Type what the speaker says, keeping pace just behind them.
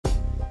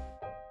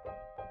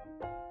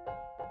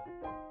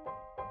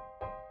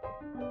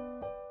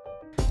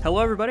Hello,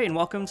 everybody, and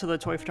welcome to the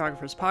Toy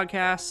Photographers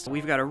Podcast.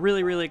 We've got a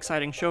really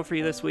exciting show for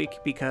you this week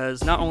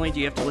because not only do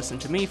you have to listen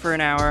to me for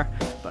an hour,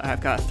 but I've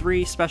got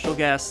three special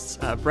guests,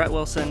 Brett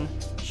Wilson,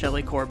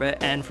 Shelly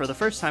Corbett, and for the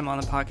first time on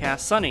the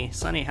podcast, Sunny.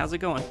 Sunny, how's it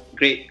going?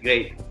 Great.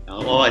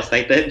 I'm all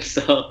excited,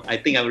 so I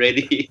think I'm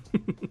ready.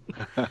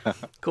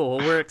 Cool.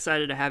 We're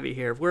excited to have you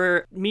here.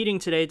 We're meeting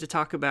today to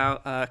talk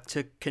about,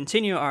 to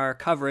continue our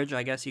coverage,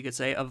 I guess you could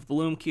say, of the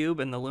Lume Cube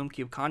and the Lume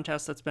Cube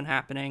contest that's been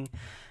happening.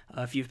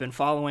 If you've been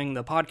following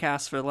the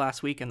podcast for the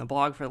last week and the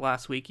blog for the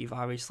last week, you've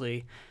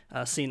obviously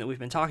seen that we've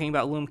been talking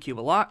about Lume Cube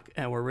a lot,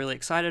 and we're really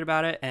excited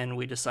about it, and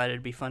we decided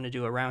it'd be fun to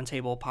do a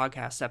roundtable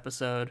podcast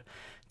episode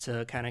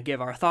to kind of give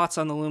our thoughts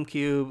on the Lume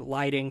Cube,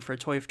 lighting for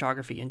toy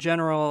photography in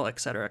general,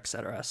 etc.,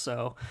 etc.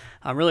 So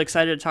I'm really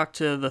excited to talk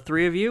to the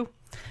three of you,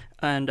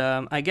 and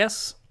I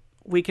guess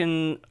we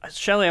can,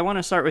 Shelly, I want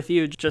to start with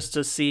you just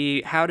to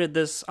see how did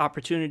this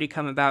opportunity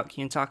come about.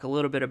 Can you talk a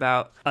little bit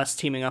about us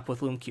teaming up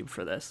with Lume Cube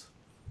for this?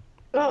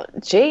 Well,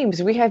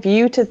 James, we have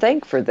you to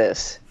thank for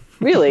this.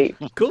 Really.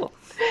 Cool.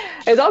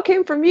 It all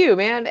came from you,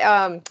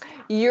 man.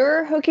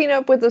 You're hooking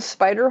up with the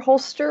Spider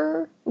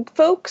Holster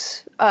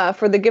folks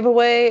for the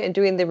giveaway and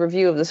doing the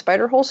review of the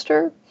Spider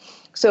Holster.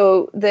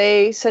 So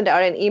they sent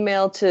out an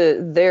email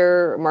to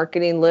their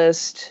marketing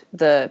list.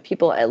 The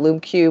people at Lume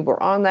Cube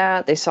were on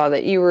that. They saw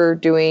that you were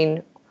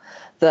doing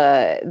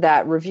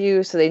that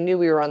review, so they knew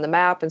we were on the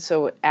map. And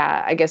so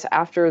I guess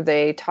after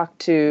they talked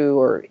to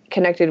or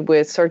connected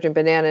with Sergeant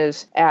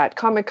Bananas at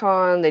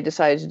Comic-Con, they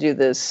decided to do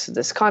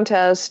this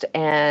contest,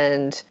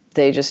 and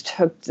they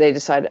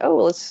decided, oh,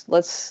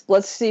 well,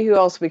 let's see who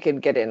else we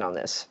could get in on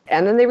this.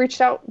 And then they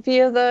reached out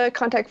via the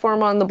contact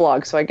form on the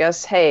blog. So I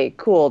guess, hey,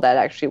 cool, that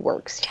actually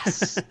works.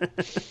 Yes.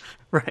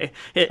 Right.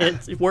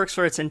 It works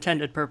for its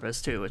intended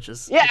purpose, too, which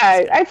is... Yeah,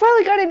 I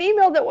finally got an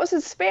email that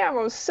wasn't spam.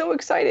 I was so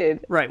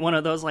excited. Right, one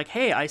of those like,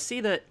 hey, I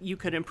see that you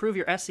could improve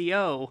your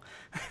SEO.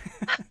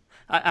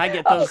 I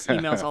get those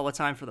emails all the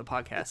time for the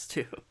podcast,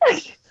 too.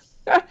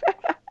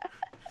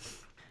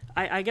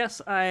 I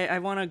guess I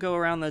want to go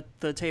around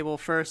the table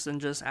first and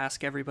just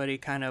ask everybody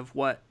kind of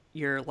what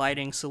your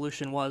lighting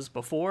solution was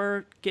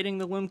before getting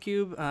the Lume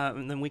Cube,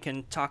 and then we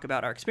can talk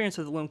about our experience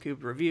with the Lume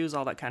Cube, reviews,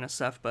 all that kind of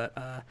stuff. But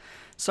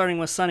starting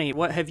with Sunny,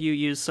 what have you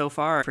used so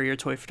far for your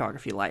toy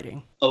photography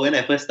lighting? When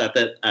I first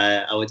started,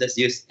 I would just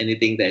use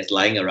anything that is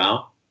lying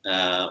around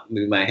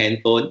with my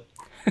handphone,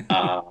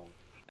 my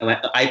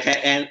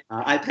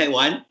iPad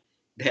 1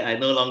 that I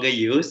no longer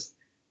use,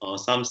 or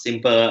some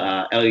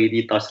simple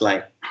LED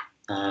torchlight.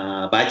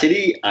 But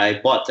actually, I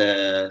bought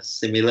a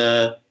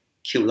similar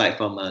cube light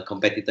from a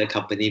competitor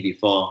company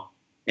before,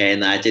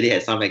 and I actually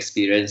had some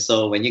experience.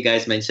 So when you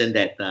guys mentioned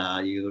that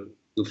you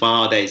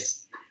found out that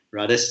it's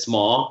rather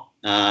small,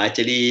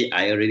 actually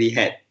I already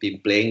had been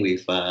playing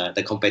with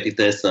the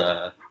competitor's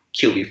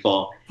cube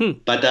before.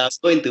 But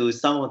go into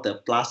some of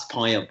the plus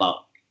point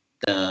about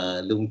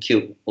the Lume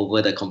Cube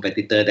over the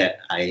competitor that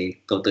I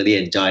totally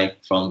enjoy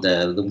from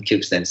the Lume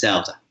Cubes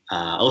themselves.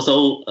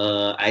 Also,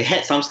 I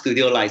had some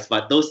studio lights,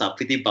 but those are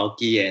pretty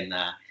bulky and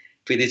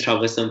pretty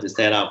troublesome to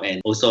set up.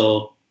 And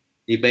also,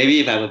 if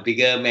I have a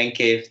bigger man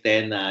cave,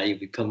 then it'll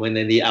be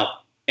permanently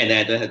up, and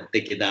then I don't have to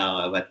take it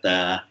down. But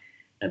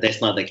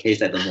that's not the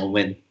case at the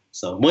moment.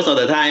 So most of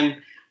the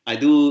time, I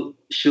do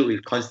shoot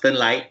with constant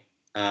light.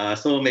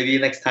 So maybe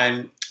next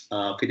time,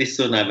 pretty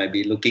soon, I might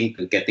be looking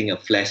to getting a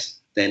flash,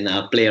 then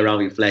play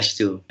around with flash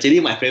too. Actually,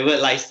 my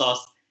favorite light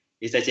source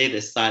is actually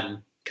the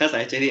sun, because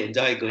I actually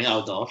enjoy going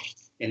outdoors.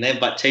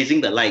 But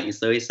chasing the light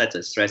is always such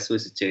a stressful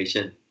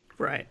situation.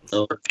 Right.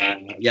 So,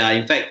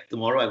 in fact,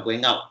 tomorrow I'm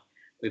going out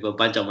with a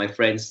bunch of my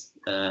friends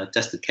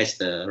just to catch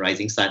the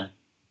rising sun.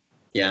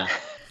 Yeah.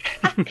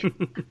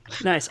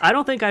 Nice. I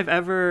don't think I've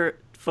ever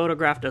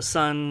photographed a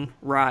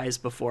sunrise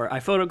before. I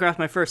photographed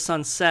my first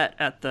sunset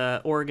at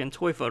the Oregon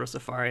Toy Photo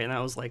Safari, and that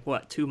was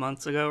 2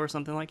 months ago or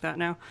something like that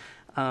now.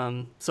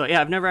 So,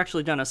 yeah, I've never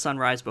actually done a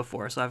sunrise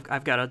before, so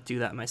I've got to do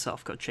that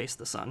myself, go chase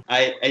the sun.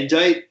 I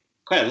enjoy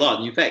quite a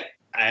lot. In fact,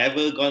 I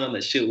ever gone on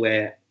a shoot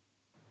where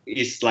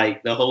it's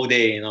like the whole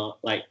day,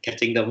 like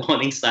catching the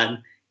morning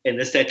sun and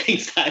the setting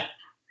sun,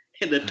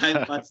 and the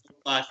time passes so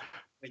fast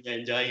when you're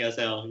enjoying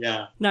yourself.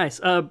 Yeah. Nice.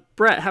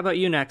 Brett, how about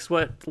you next?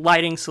 What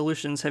lighting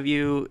solutions have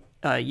you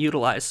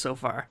utilized so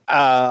far?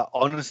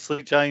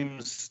 Honestly,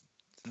 James,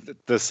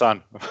 the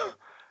sun.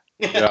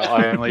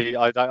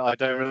 I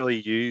don't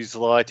really use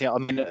lighting. I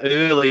mean,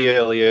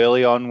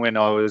 early on when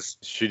I was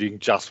shooting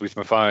just with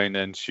my phone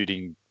and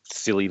shooting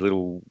silly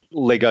little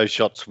Lego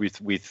shots with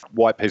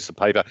white piece of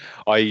paper,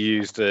 I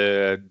used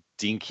a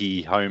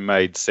dinky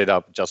homemade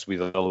setup just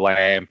with a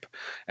lamp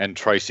and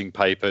tracing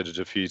paper to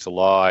diffuse the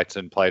light,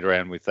 and played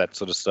around with that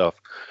sort of stuff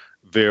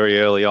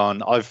very early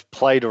on. I've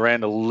played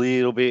around a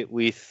little bit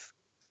with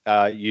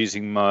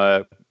using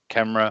my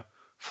camera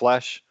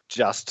flash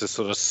just to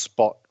sort of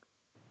spot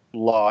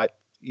light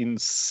in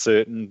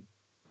certain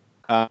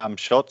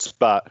shots,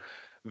 but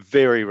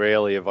very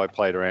rarely have I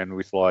played around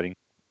with lighting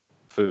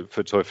for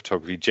toy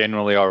photography.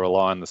 Generally, I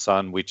rely on the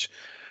sun, which,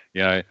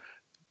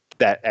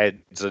 that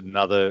adds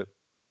another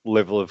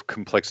level of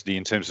complexity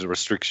in terms of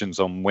restrictions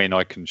on when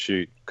I can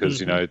shoot, because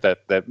you know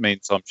that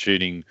means I'm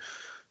shooting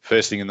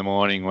first thing in the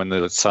morning when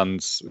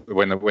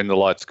the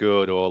light's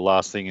good, or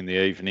last thing in the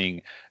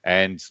evening,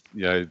 and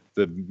you know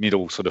the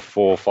middle sort of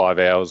 4 or 5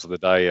 hours of the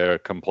day are a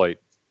complete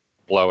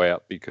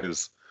blowout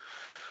because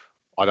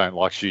I don't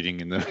like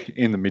shooting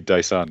in the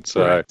midday sun.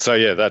 So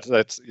yeah,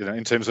 that's you know,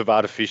 in terms of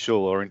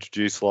artificial or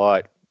introduced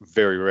light,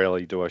 very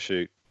rarely do I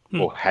shoot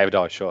or have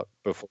I shot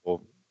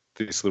before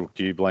this little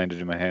cube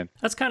landed in my hand.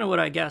 That's kind of what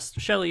I guessed.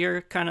 Shelley,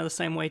 you're kind of the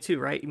same way too,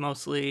 right?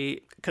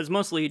 Mostly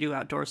you do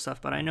outdoor stuff,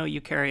 but I know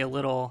you carry a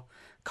little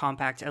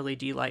compact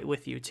LED light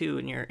with you too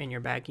in your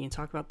bag. Can you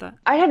talk about that?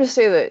 I have to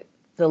say that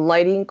the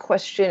lighting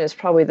question is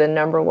probably the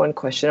number one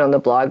question on the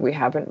blog we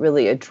haven't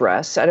really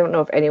addressed. I don't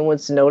know if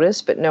anyone's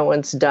noticed, but no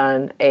one's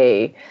done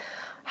a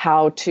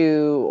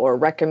how-to or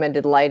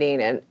recommended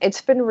lighting, and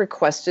it's been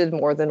requested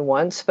more than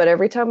once, but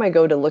every time I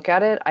go to look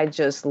at it, I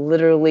just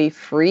literally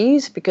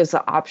freeze because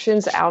the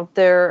options out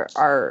there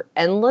are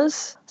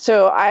endless.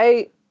 So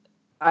I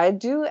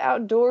do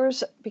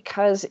outdoors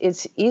because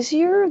it's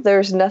easier.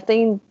 There's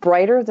nothing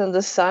brighter than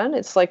the sun.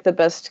 It's like the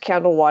best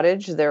candle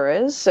wattage there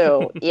is.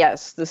 So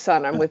yes, the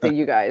sun, I'm with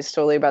you guys,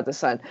 totally about the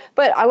sun.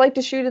 But I like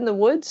to shoot in the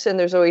woods and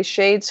there's always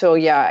shade. So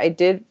yeah, I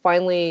did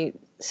finally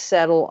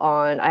settle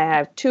on, I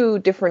have 2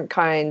 different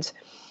kinds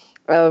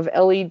of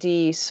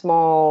LED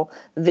small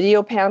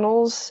video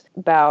panels,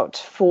 about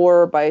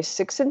 4 by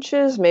 6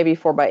 inches, maybe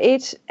 4 by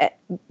 8.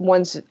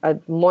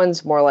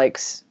 One's more like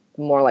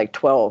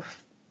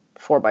 12,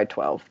 4 by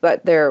 12.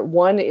 But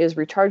one is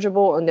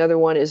rechargeable and the other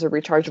one is a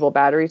rechargeable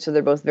battery. So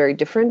they're both very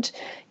different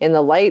in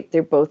the light.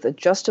 They're both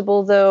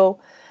adjustable though.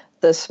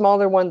 The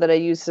smaller one that I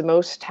use the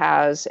most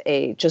has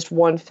just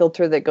one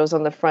filter that goes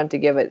on the front to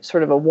give it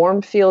sort of a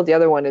warm feel. The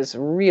other one is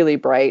really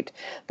bright.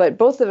 But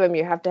both of them,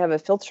 you have to have a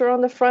filter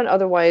on the front.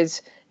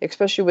 Otherwise,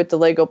 especially with the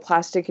Lego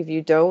plastic, if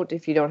you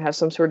don't have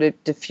some sort of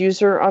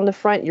diffuser on the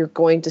front, you're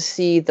going to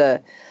see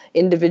the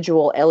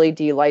individual LED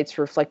lights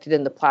reflected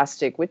in the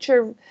plastic, which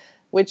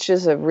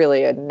is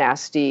really a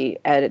nasty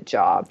edit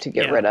job to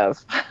get rid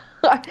of.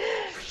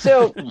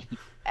 So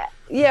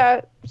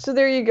yeah, so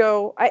there you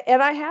go.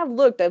 I've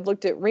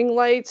looked at ring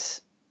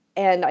lights,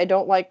 and I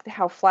don't like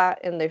how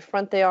flat in the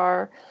front they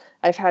are.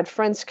 I've had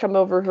friends come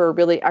over who are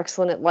really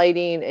excellent at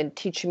lighting and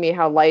teaching me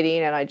how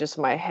lighting, and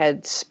my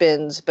head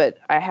spins. But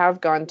I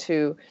have gone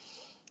to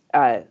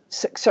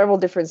several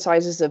different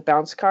sizes of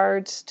bounce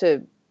cards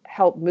to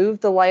help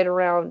move the light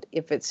around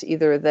if it's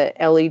either the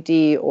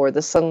LED or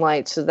the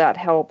sunlight, so that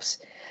helps.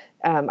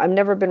 I've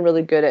never been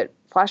really good at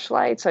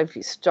flashlights. I've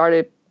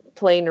started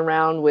playing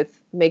around with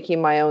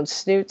making my own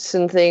snoots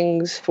and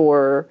things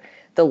for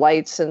the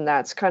lights, and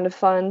that's kind of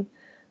fun.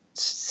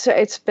 So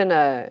it's been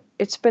a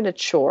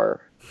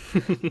chore.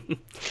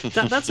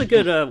 That's a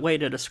good way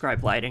to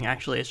describe lighting,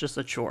 actually. It's just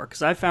a chore,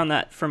 because I found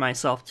that for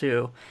myself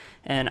too.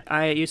 And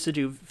I used to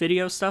do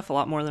video stuff a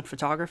lot more than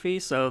photography,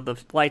 so the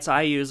lights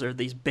I use are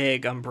these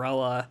big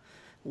umbrella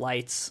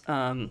lights,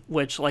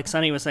 which, like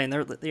Sunny was saying,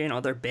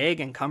 they're big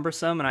and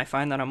cumbersome, and I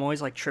find that I'm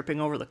always like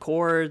tripping over the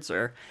cords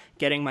or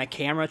getting my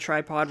camera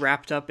tripod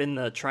wrapped up in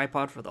the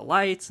tripod for the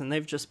lights, and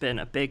they've just been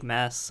a big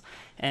mess.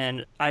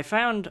 And I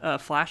found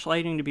flash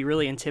lighting to be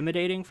really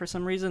intimidating for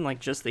some reason, like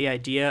just the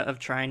idea of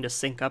trying to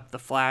sync up the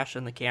flash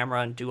and the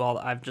camera and do all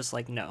that. I'm just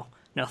like, no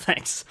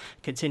thanks,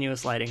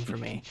 continuous lighting for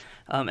me.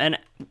 And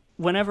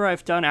whenever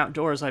I've done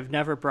outdoors, I've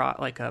never brought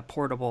like a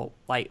portable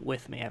light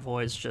with me. I've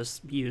always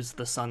just used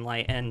the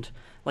sunlight. And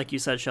like you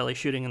said, Shelley,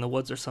 shooting in the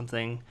woods or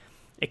something,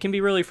 it can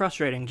be really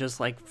frustrating just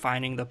like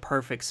finding the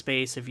perfect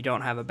space if you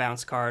don't have a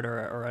bounce card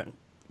or a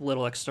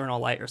little external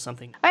light or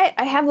something.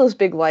 I have those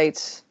big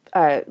lights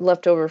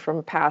left over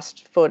from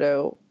past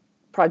photo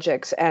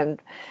projects,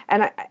 and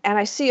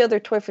I see other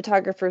toy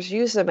photographers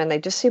use them, and they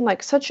just seem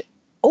like such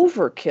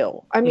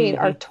overkill. I mean,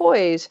 our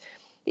toys,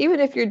 even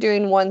if you're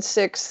doing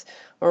 1/6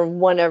 or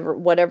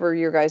whatever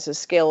your guys'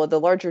 scale of the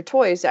larger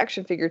toys,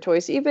 action figure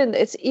toys,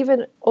 it's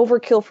even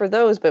overkill for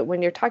those. But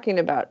when you're talking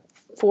about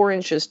 4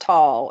 inches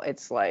tall,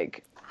 it's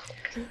like...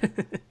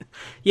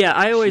 Yeah,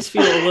 I always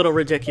feel a little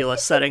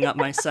ridiculous setting up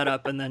my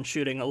setup and then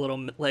shooting a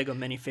little Lego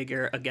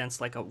minifigure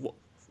against like a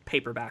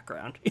paper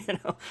background.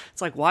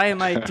 It's like, why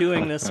am I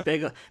doing this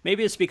big?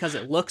 Maybe it's because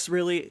it looks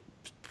really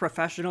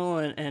professional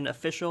and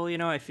official.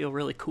 I feel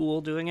really cool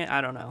doing it.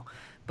 I don't know.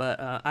 But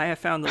I have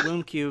found the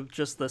Lume Cube,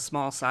 just the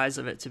small size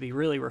of it, to be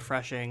really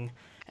refreshing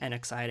and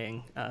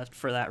exciting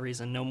for that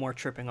reason. No more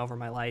tripping over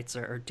my lights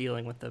or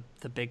dealing with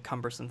the big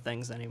cumbersome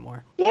things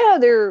anymore. Yeah,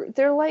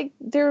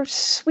 they're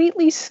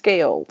sweetly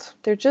scaled.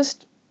 They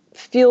just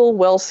feel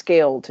well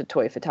scaled to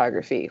toy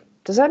photography.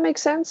 Does that make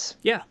sense?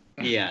 Yeah.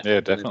 Yeah,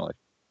 definitely.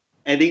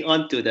 Adding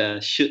on to the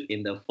shoot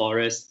in the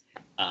forest,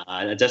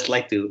 I'd just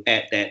like to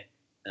add that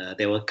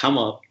there were a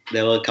couple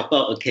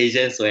of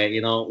occasions where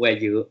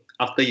you,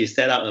 after you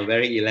set up a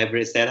very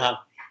elaborate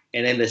setup,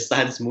 and then the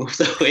sun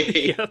moves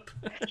away. Yep.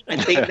 I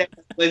think that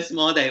happens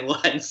more than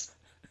once.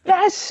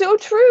 That's so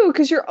true,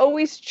 because you're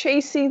always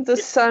chasing the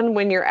sun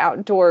when you're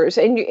outdoors,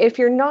 and if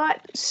you're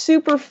not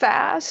super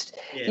fast,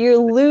 Yeah.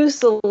 you lose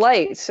the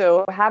light.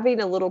 So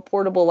having a little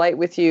portable light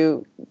with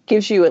you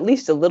gives you at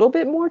least a little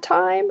bit more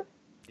time.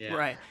 Yeah.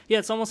 Right. Yeah,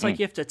 it's almost like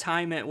you have to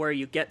time it where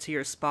you get to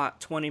your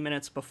spot 20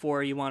 minutes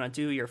before you want to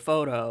do your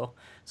photo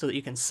so that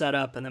you can set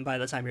up, and then by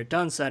the time you're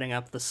done setting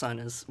up, the sun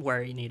is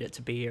where you need it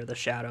to be, or the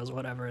shadows,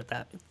 whatever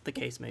that the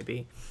case may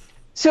be.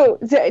 So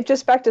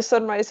just back to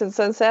sunrise and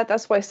sunset,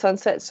 that's why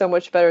sunset's so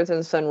much better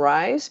than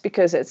sunrise,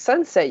 because at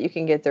sunset you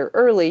can get there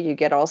early, you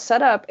get all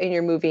set up, and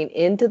you're moving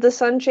into the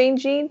sun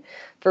changing,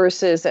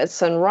 versus at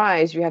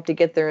sunrise you have to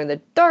get there in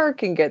the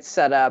dark and get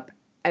set up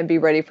and be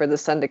ready for the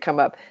sun to come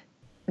up.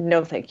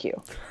 No, thank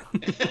you.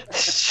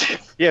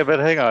 Yeah, but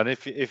hang on.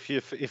 If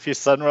you're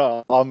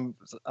sunrise, I'm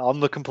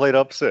the complete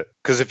opposite.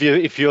 Because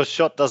if your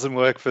shot doesn't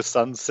work for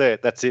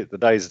sunset, that's it. The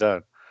day's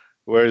done.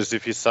 Whereas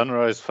if your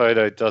sunrise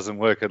photo doesn't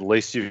work, at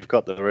least you've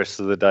got the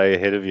rest of the day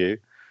ahead of you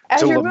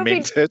to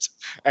lament it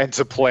and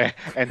to plan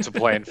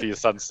for your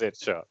sunset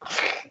shot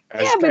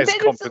as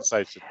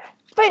compensation.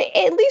 But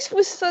at least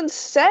with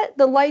sunset,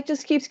 the light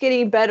just keeps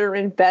getting better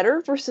and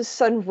better, versus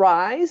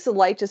sunrise, the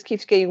light just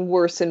keeps getting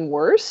worse and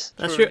worse.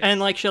 That's true.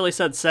 And like Shelly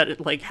said,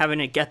 like having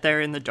it get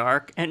there in the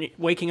dark and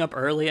waking up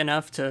early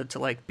enough to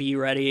like be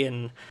ready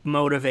and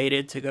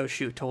motivated to go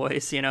shoot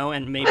toys,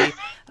 and maybe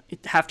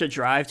have to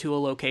drive to a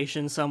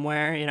location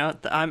somewhere.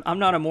 I'm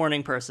not a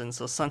morning person,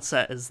 so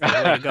sunset is the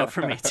way to go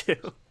for me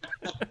too.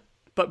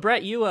 But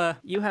Brett, you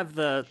have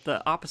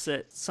the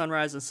opposite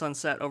sunrise and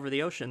sunset over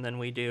the ocean than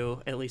we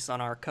do, at least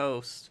on our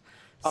coast.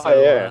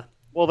 So, yeah.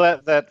 Well,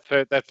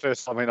 that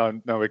first, I mean, I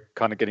know we're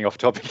kind of getting off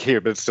topic here,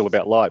 but it's still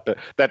about light. But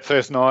that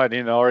first night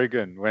in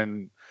Oregon,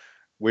 when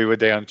we were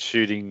down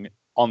shooting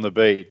on the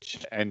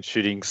beach and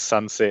shooting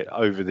sunset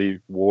over the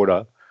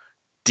water,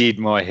 did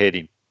my head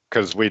in,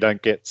 because we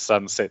don't get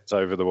sunsets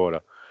over the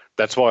water.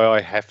 That's why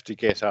I have to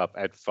get up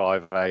at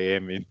 5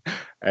 a.m.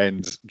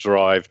 and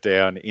drive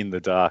down in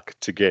the dark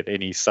to get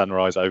any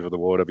sunrise over the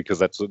water, because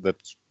that's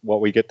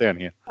what we get down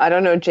here. I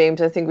don't know,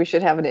 James. I think we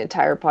should have an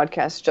entire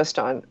podcast just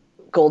on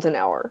golden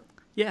hour.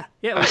 Yeah,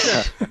 we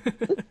should.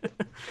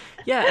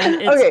 Yeah,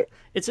 and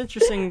it's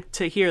interesting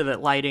to hear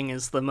that lighting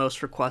is the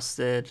most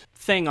requested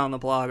thing on the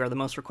blog, or the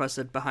most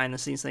requested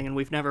behind-the-scenes thing, and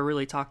we've never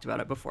really talked about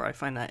it before. I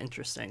find that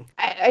interesting.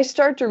 I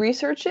start to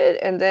research it,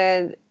 and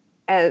then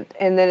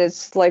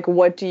it's like,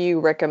 what do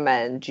you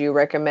recommend? Do you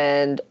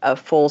recommend a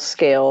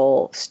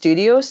full-scale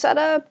studio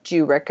setup? Do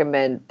you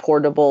recommend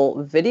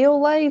portable video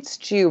lights?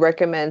 Do you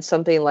recommend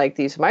something like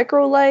these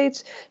micro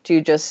lights? Do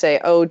you just say,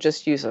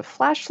 just use a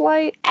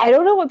flashlight? I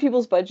don't know what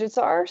people's budgets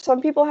are.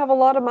 Some people have a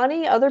lot of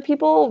money. Other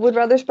people would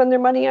rather spend their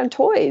money on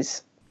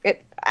toys.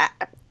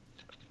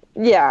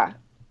 Yeah.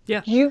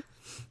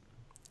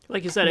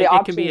 Like you said, it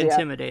can be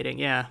intimidating.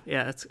 Yeah,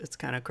 it's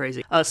kind of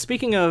crazy.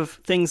 Speaking of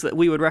things that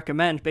we would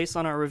recommend, based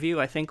on our review,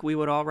 I think we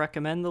would all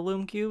recommend the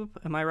Lume Cube.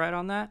 Am I right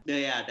on that?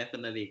 Yeah,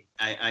 definitely.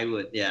 I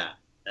would, yeah.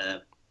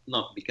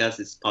 Not because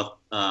it's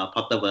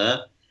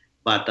portable,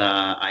 but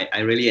I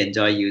really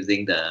enjoy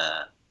using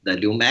the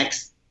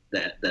LumeX,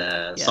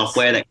 the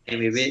software that came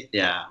with it.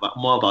 Yeah, but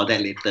more about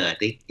that later, I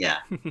think. Yeah.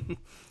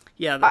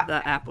 Yeah,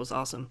 that app was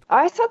awesome.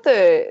 I thought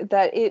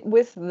that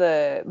with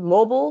the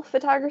mobile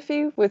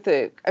photography,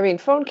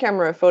 phone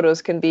camera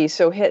photos can be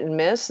so hit and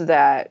miss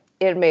that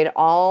it made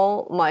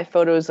all my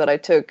photos that I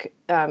took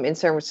in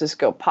San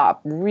Francisco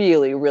pop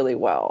really, really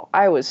well.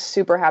 I was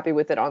super happy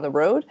with it on the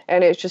road,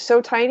 and it's just so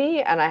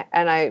tiny, and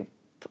I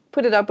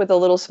put it up with a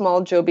little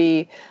small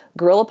Joby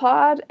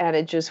GorillaPod, and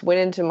it just went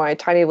into my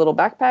tiny little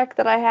backpack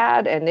that I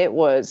had, and it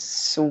was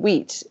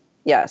sweet.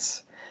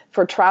 Yes.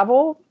 For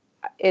travel,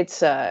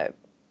 it's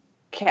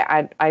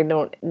I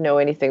don't know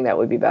anything that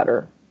would be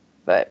better,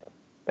 but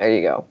there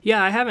you go.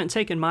 Yeah, I haven't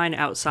taken mine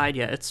outside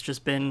yet. It's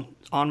just been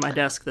on my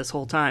desk this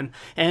whole time,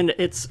 and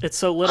it's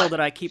so little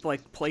that I keep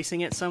like placing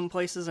it some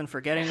places and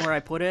forgetting where I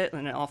put it,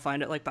 and I'll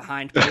find it like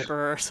behind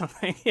paper or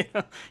something,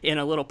 in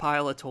a little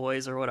pile of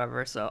toys or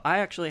whatever. So I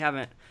actually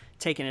haven't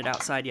taken it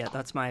outside yet.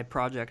 That's my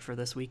project for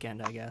this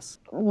weekend, I guess.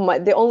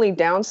 The only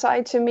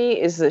downside to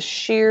me is the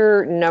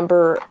sheer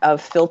number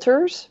of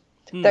filters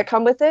that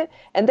come with it,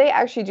 and they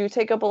actually do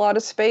take up a lot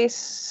of space.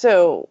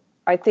 So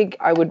I think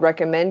I would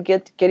recommend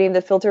getting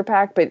the filter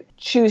pack, but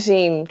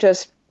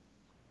just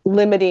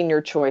limiting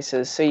your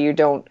choices so you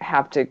don't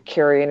have to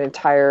carry an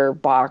entire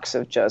box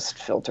of just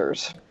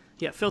filters.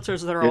 Yeah,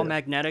 filters that are all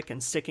magnetic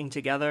and sticking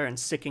together and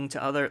sticking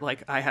to other,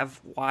 like I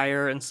have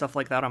wire and stuff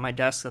like that on my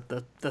desk that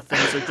the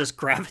things are just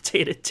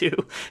gravitated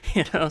to,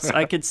 so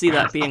I could see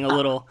that being a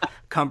little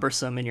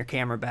cumbersome in your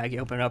camera bag. You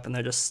open it up and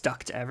they're just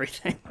stuck to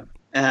everything.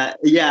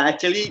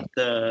 Actually,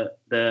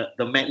 the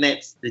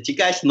magnets, did you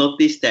guys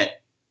notice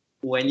that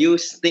when you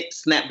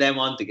snap them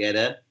on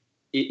together,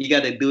 you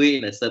got to do it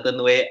in a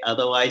certain way,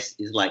 otherwise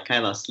it's like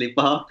kind of slip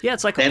off. Yeah,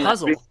 it's like a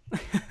puzzle.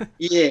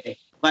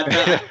 But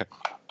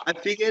I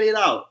figured it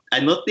out. I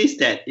noticed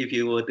that if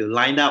you were to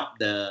line up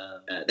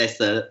there's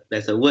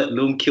a word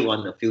Lume Cube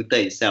on the filter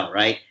itself,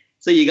 right?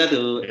 So you got to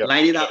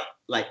line it up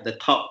like the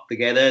top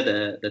together,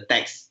 the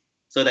text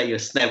so that you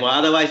snap. Well,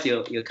 otherwise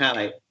you kind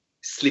of like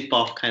slip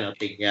off kind of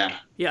thing. Yeah.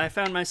 Yeah, I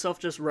found myself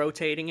just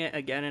rotating it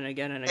again and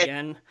again and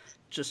again.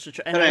 Just to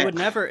try, and I Correct. would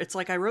never. It's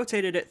like I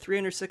rotated it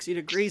 360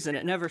 degrees and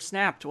it never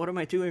snapped. What am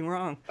I doing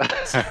wrong?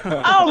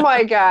 Oh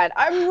my God.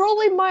 I'm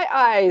rolling my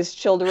eyes,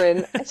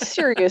 children.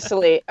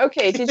 Seriously.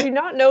 Okay, did you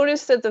not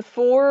notice that the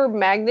 4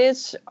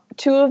 magnets,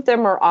 2 of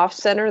them are off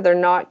center? They're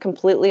not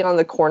completely on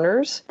the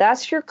corners.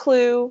 That's your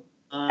clue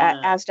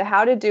as to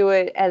how to do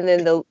it. And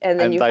then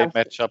And you they have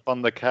match up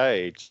on the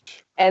cage.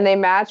 and they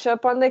match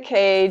up on the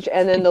cage,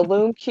 and then the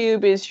loom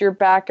cube is your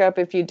backup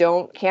if you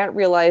can't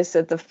realize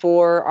that the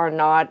 4 are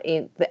not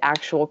in the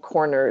actual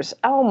corners.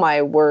 Oh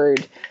my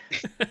word.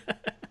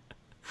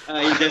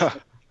 You just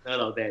know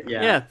all that.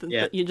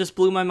 Yeah. You just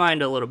blew my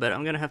mind a little bit.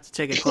 I'm gonna have to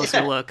take a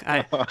closer look.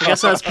 I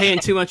guess I was paying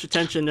too much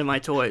attention to my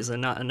toys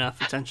and not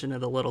enough attention to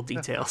the little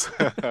details.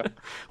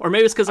 Or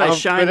maybe it's because I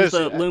shined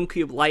the loom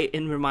cube light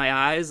into my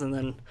eyes and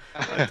then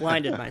I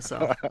blinded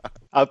myself.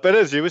 But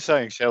as you were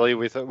saying, Shelley,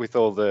 with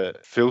all the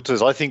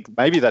filters, I think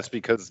maybe that's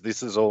because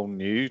this is all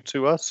new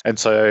to us, and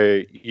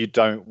so you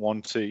don't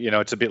want to.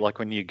 It's a bit like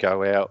when you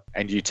go out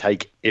and you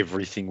take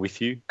everything with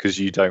you because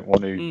you don't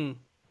want to.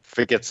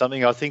 Forget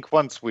something. I think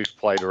once we've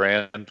played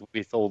around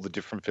with all the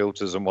different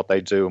filters and what they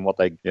do and what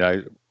they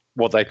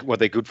what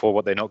they're good for,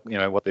 what they're not,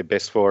 what they're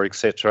best for,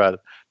 etc.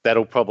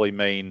 That'll probably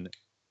mean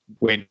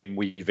when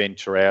we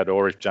venture out,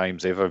 or if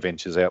James ever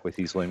ventures out with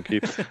his loom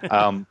cube,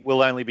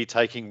 we'll only be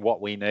taking what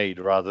we need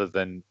rather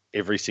than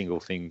every single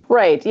thing.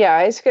 Right.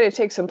 Yeah, it's going to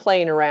take some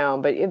playing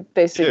around, but it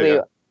basically.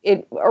 Yeah.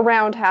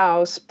 Around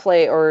house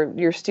play or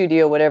your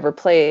studio, whatever,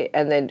 play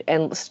and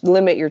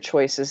limit your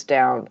choices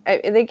down.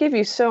 They give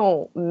you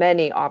so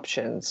many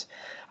options.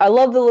 I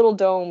love the little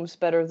domes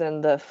better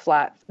than the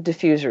flat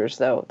diffusers,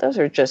 though. Those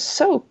are just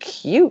so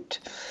cute.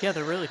 Yeah,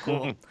 they're really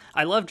cool.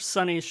 I loved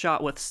Sunny's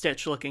shot with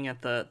Stitch looking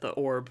at the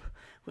orb.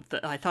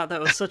 I thought that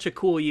was such a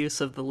cool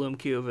use of the loom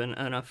cube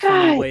and a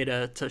funny way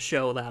to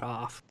show that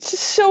off. Just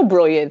so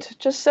brilliant.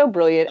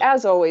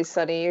 As always,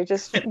 Sunny, you're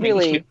just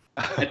really...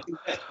 I think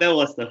that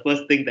was the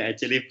first thing that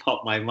actually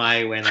popped my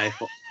mind when I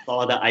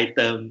saw the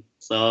item.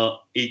 So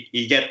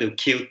you get to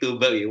kill 2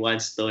 birds with 1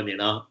 stone,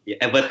 You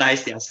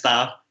advertise your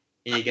stuff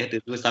and you get to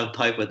do some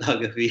toy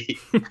photography.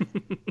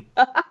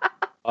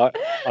 I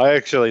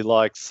actually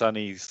like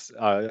Sunny's.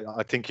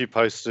 I think you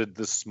posted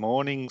this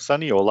morning,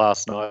 Sunny, or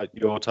last night,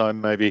 your time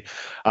maybe,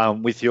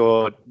 with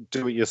your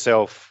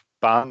do-it-yourself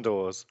barn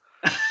doors.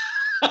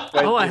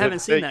 I haven't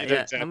seen that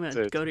yet. I'm going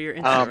to go to your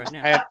Insta right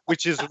now.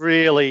 Which is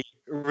really,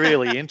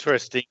 really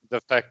interesting, the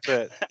fact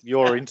that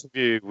your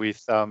interview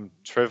with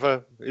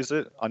Trevor, is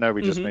it? I know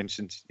we just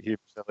mentioned him,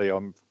 Sally,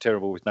 I'm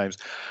terrible with names,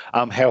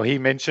 how he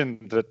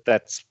mentioned that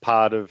that's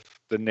part of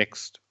the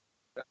next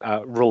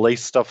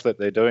release stuff that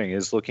they're doing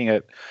is looking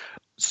at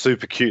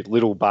super cute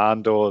little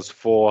barn doors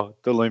for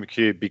the Loom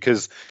Cube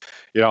because,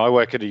 I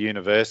work at a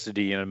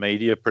university in a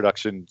media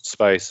production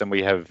space and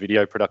we have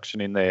video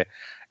production in there,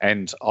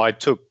 and I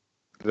took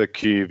the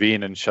cube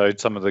in and showed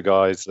some of the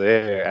guys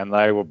there and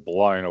they were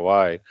blown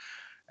away,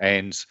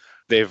 and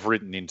they've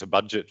written into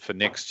budget for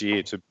next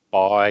year to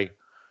buy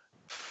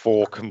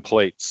 4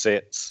 complete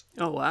sets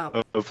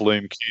of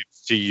Loom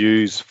Cubes to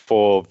use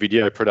for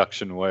video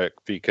production work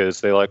because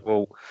they're like,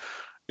 well,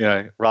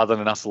 rather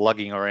than us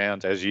lugging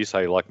around, as you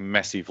say, like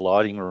massive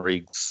lighting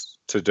rigs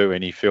to do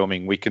any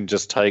filming, we can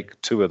just take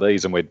 2 of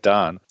these and we're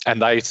done.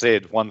 And they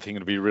said one thing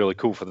that would be really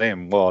cool for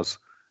them was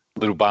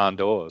little barn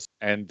doors,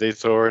 and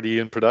it's already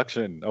in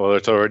production, or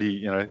it's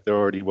already, they're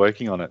already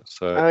working on it.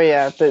 So oh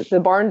yeah, the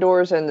barn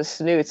doors and the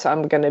snoots,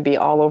 I'm going to be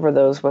all over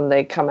those when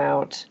they come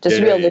out, just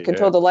to be able to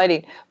control the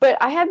lighting. But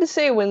I had to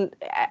say,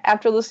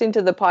 after listening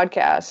to the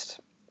podcast,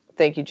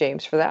 thank you,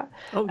 James, for that.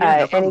 Oh,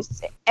 yeah, no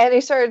and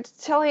he started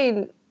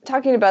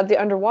talking about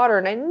the underwater,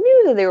 and I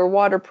knew that they were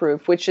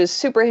waterproof, which is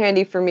super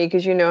handy for me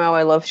because you know how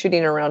I love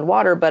shooting around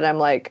water, but I'm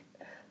like,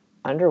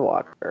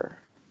 underwater.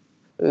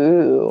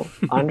 Ooh,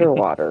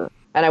 underwater.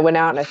 And I went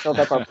out and I filled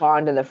up our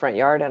pond in the front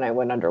yard and I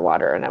went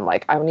underwater, and I'm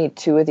like, I need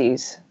 2 of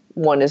these.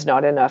 1 is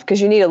not enough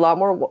because you need a lot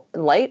more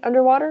light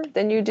underwater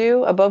than you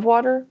do above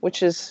water,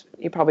 which is,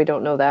 you probably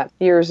don't know that,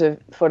 years of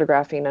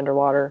photographing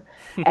underwater.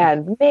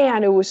 And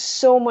man, it was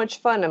so much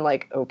fun. I'm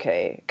like,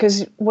 okay,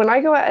 because when I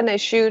go out and I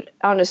shoot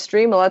on a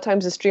stream, a lot of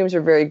times the streams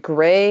are very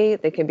gray,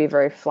 they can be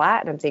very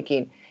flat, and I'm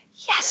thinking,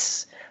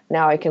 yes,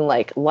 now I can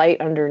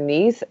light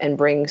underneath and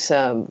bring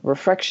some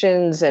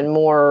reflections and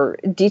more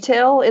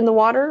detail in the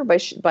water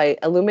by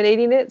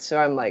illuminating it. So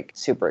I'm like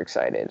super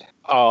excited.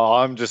 Oh,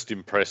 I'm just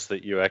impressed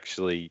that you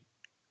actually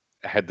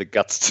had the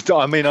guts to.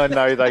 I mean, I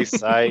know they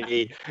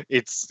say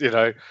it's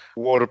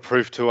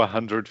waterproof to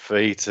 100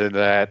 feet and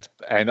that,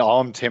 and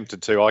I'm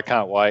tempted to. I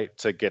can't wait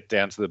to get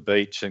down to the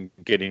beach and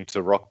get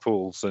into rock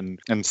pools and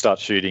start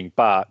shooting,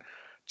 but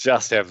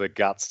just have the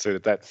guts to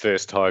that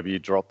first time you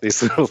drop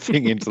this little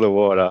thing into the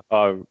water.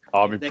 I'm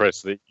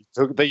impressed that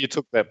you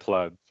took that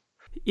plunge.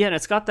 Yeah, and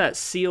it's got that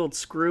sealed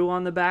screw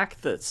on the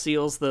back that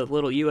seals the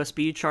little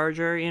USB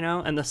charger, you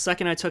know? And the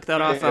second I took that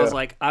off, I was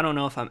like, I don't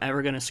know if I'm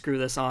ever going to screw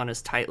this on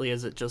as tightly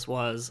as it just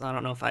was. I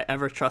don't know if I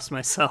ever trust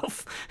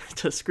myself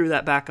to screw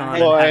that back on.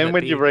 Well, and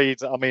when you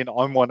read, I mean,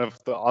 I'm one of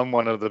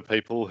the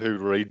people who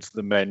reads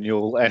the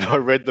manual, and I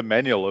read the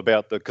manual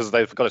about because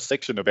they've got a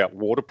section about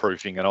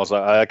waterproofing, and I was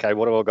like, okay,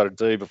 what do I got to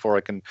do before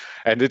I can?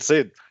 And it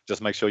said,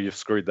 just make sure you've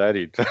screwed that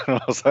in. And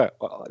I was like,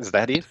 well, is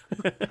that it?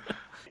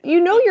 You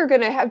know you're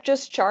going to have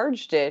just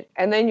charged it,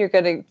 and then you're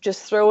going to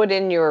just throw it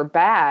in your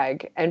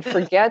bag and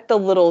forget the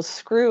little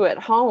screw at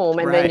home,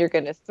 and then you're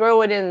going to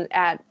throw it in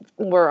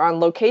we're on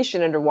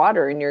location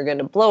underwater, and you're going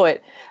to blow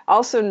it.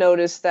 Also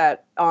notice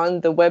that on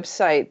the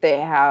website they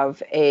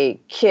have a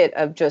kit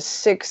of just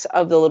 6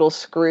 of the little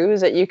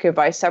screws that you could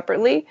buy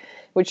separately,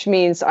 which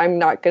means I'm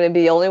not going to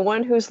be the only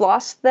one who's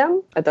lost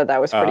them. I thought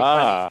that was pretty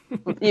funny.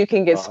 You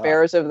can get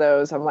spares of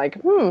those. I'm like,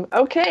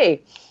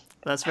 okay.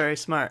 That's very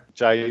smart.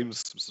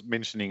 James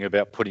mentioning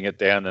about putting it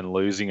down and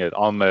losing it.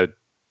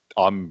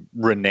 I'm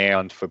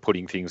renowned for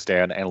putting things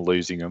down and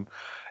losing them.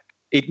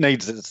 It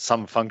needs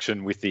some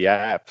function with the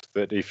app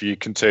that if you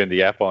can turn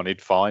the app on, it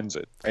finds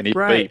it and it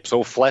beeps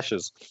or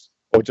flashes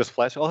or just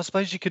flashes. Oh, I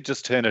suppose you could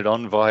just turn it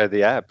on via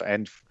the app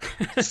and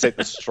set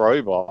the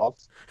strobe off,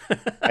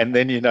 and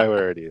then you know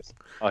where it is.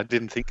 I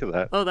didn't think of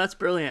that. Oh, that's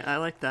brilliant. I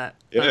like that.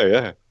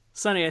 Yeah.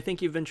 Sonny, I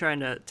think you've been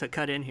trying to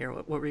cut in here.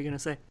 What were you going to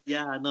say?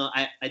 Yeah, no,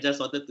 I just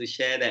wanted to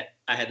share that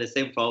I had the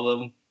same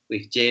problem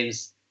with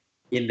James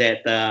in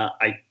that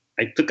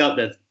I took out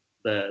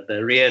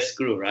the rear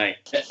screw, right?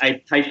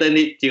 I tightened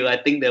it till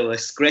I think there were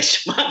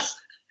scratch marks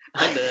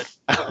on the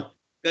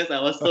because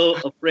I was so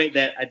afraid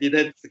that I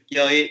didn't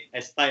secure it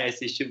as tight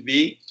as it should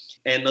be.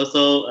 And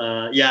also,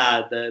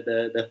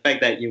 the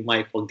fact that you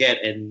might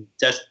forget and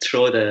just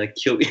throw the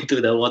cube into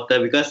the water,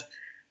 because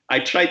I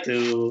tried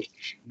to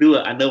do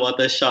an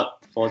underwater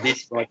shot for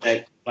this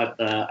project, but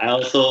I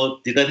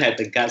also didn't have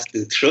the guts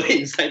to throw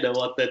it inside the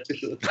water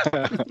too.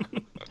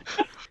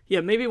 Yeah,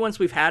 maybe once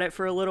we've had it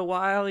for a little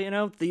while, you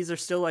know, these are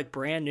still like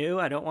brand new.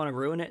 I don't want to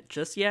ruin it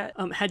just yet.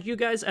 Had you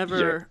guys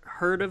ever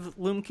heard of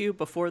LoomCube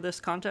before this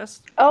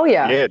contest? Oh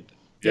yeah.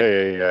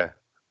 Yeah.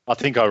 I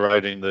think I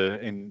wrote on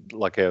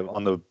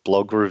the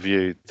blog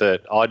review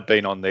that I'd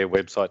been on their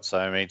website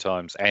so many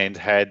times and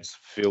had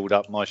filled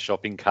up my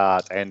shopping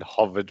cart and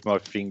hovered my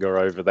finger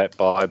over that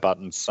buy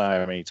button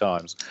so many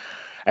times.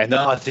 And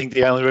I think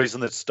the only reason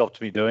that stopped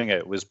me doing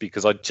it was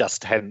because I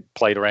just hadn't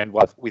played around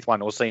with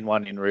one or seen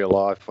one in real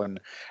life and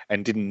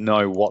didn't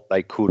know what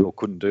they could or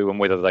couldn't do and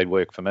whether they'd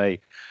work for me.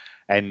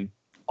 And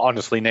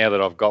honestly, now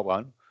that I've got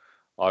one,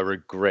 I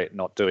regret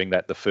not doing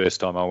that the first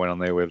time I went on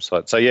their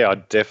website. So yeah,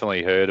 I'd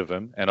definitely heard of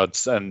them, and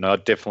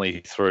I'd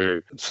definitely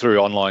through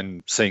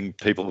online seeing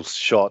people's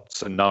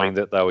shots and knowing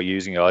that they were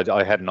using it,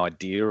 I had an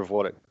idea of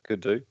what it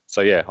could do.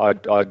 So yeah, I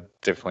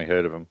definitely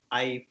heard of them.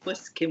 I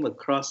first came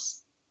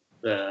across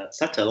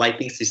such a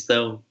lighting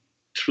system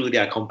through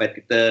their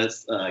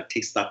competitors'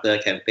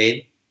 Kickstarter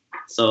campaign.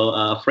 So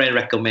a friend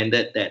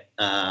recommended that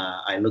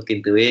I look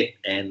into it,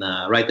 and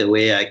right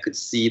away I could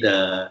see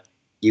the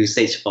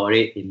usage for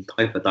it in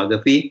toy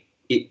photography,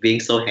 it being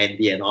so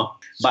handy and all.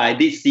 But I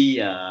did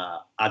see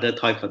other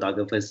toy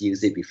photographers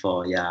use it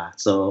before, yeah.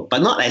 So,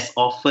 but not as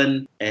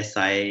often as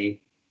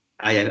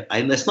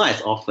it's not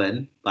as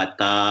often. But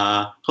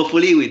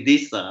hopefully with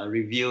this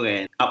review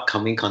and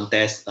upcoming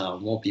contest,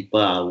 more people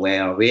are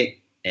aware of it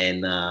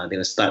and they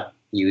will start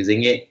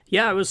using it.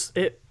 Yeah,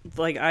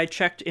 I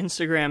checked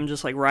Instagram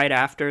just like right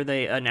after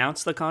they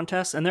announced the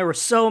contest, and there were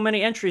so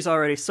many entries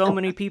already, so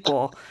many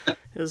people.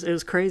 It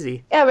was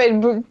crazy. Yeah,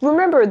 but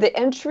remember, the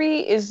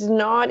entry is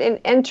not an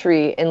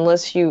entry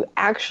unless you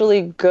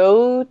actually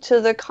go to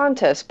the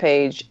contest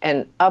page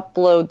and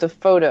upload the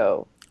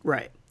photo.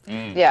 Right.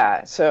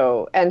 Yeah,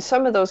 so, and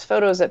some of those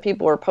photos that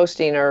people were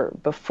posting are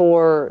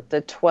before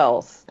the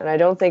 12th, and I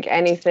don't think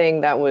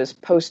anything that was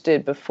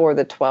posted before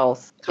the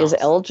 12th is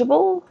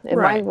eligible. Am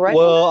I right?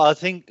 Well, I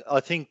think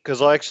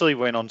because I actually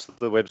went onto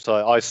the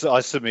website, I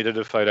submitted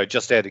a photo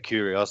just out of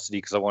curiosity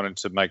because I wanted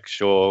to make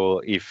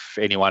sure if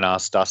anyone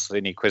asked us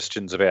any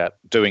questions about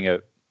doing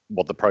it,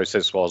 what the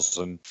process was.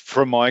 And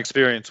from my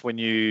experience,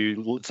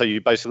 you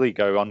basically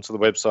go onto the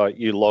website,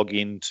 you log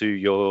into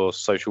your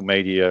social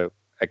media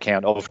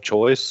account of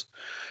choice,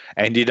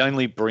 and it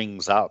only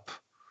brings up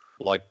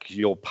like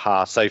your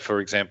past. Say, for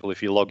example,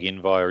 if you log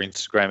in via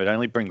Instagram, it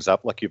only brings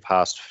up like your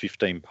past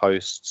 15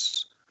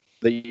 posts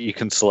that you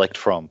can select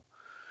from.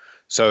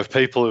 So if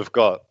people have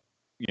got,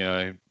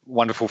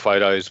 wonderful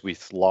photos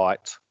with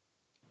light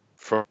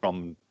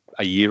from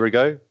a year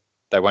ago,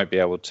 they won't be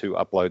able to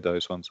upload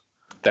those ones.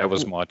 That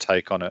was my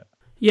take on it.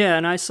 Yeah,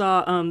 and I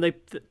saw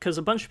because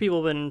a bunch of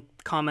people have been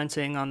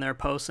commenting on their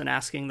posts and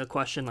asking the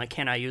question, like,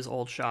 can I use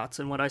old shots?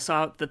 And what I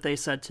saw that they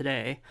said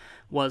today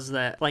was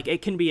that, like,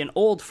 it can be an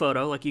old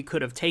photo, like you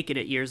could have taken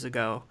it years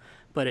ago,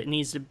 but it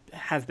needs to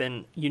have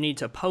been, you need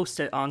to post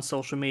it on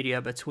social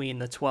media between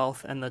the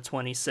 12th and the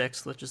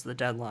 26th, which is the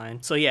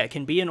deadline. So yeah, it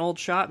can be an old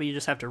shot, but you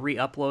just have to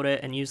re-upload it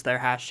and use their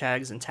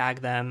hashtags and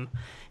tag them.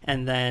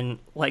 And then,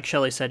 like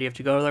Shelly said, you have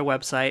to go to their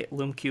website,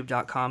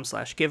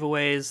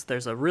 loomcube.com/giveaways.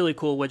 There's a really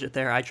cool widget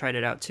there. I tried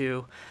it out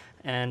too.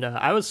 And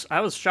I was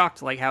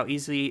shocked like how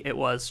easy it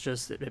was.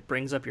 Just it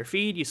brings up your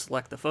feed, you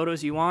select the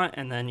photos you want,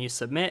 and then you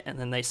submit, and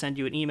then they send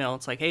you an email.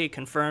 It's like, hey,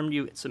 confirmed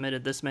you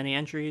submitted this many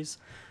entries.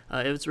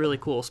 It was really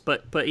cool.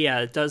 But yeah,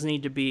 it does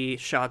need to be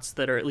shots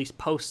that are at least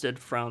posted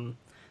from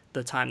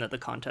the time that the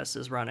contest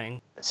is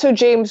running. So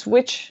James,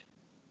 which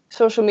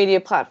social media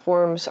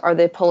platforms are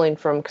they pulling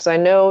from? Because I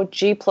know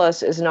G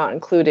Plus is not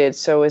included.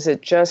 So is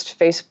it just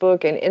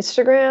Facebook and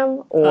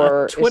Instagram,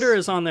 or Twitter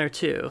is on there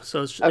too?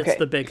 So it's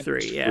the big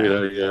three. Yeah.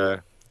 Twitter, yeah.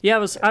 Yeah,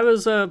 I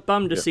was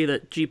bummed to see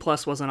that G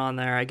Plus wasn't on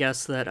there. I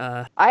guess that.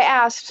 I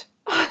asked.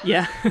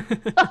 Yeah.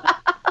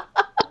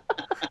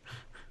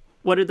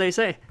 What did they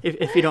say,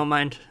 if you don't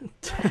mind?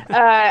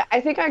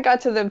 I think I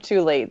got to them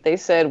too late. They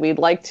said we'd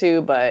like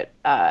to, but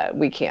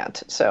we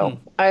can't. So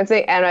I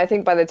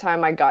think by the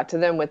time I got to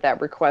them with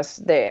that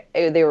request, they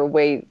were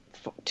way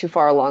too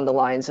far along the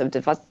lines of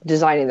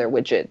designing their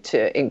widget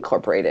to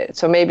incorporate it.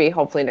 So maybe,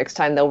 hopefully, next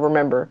time they'll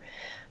remember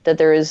that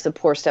there is the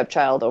Poor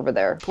Stepchild over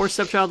there. Poor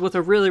Stepchild with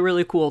a really,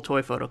 really cool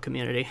toy photo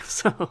community.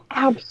 So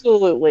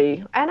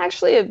absolutely, and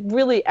actually a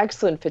really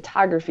excellent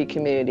photography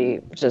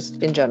community,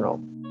 just in general.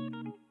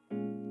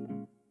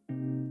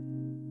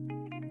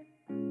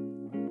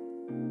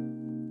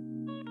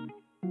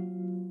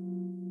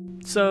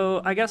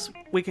 So I guess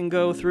we can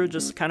go through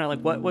just kind of like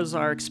what was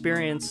our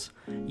experience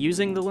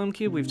using the Loom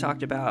Cube. We've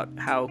talked about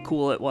how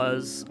cool it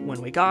was when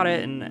we got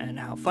it and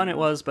how fun it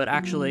was, but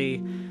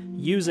actually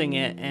using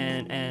it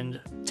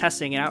and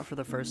testing it out for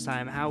the first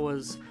time, how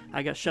was,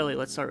 I guess, Shelly,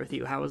 let's start with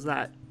you. How was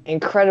that?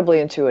 Incredibly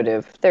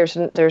intuitive.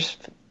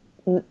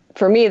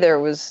 For me,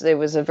 it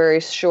was a very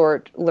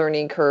short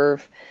learning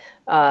curve.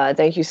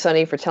 Thank you,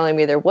 Sunny, for telling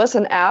me there was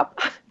an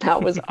app.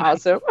 That was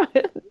awesome.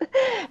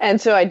 And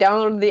so I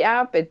downloaded the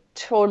app. It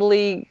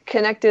totally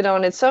connected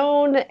on its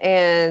own,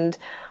 and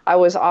I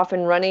was off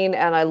and running.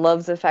 And I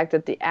love the fact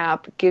that the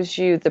app gives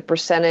you the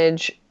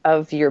percentage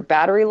of your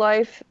battery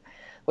life,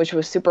 which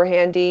was super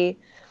handy.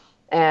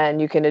 And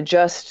you can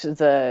adjust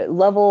the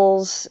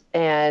levels.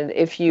 And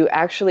if you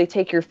actually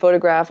take your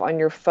photograph on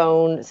your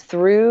phone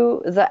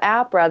through the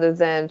app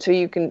so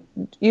you can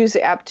use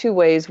the app two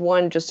ways.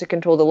 One, just to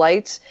control the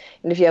lights.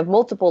 And if you have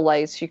multiple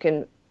lights, you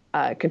can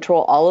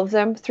control all of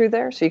them through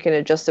there. So you can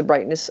adjust the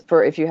brightness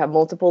for if you have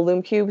multiple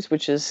Loom Cubes,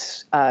 which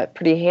is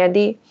pretty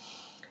handy.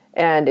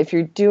 And if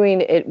you're doing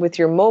it with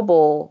your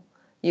mobile,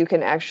 you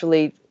can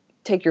actually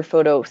take your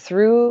photo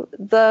through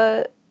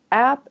the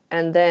app,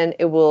 and then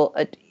it will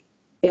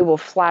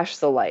flash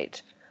the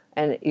light,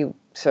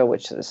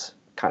 which is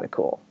kind of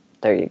cool.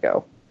 There you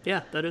go.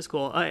 Yeah, that is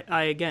cool.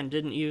 I again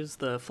didn't use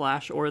the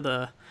flash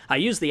I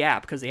used the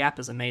app because the app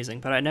is amazing,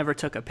 but I never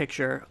took a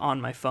picture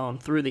on my phone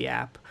through the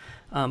app.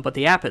 But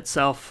the app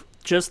itself,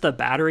 just the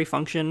battery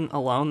function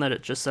alone, that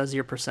it just says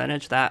your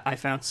percentage, that I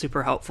found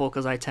super helpful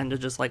because I tend to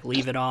just like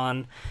leave it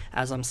on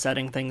as I'm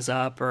setting things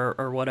up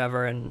or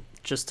whatever, and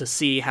just to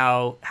see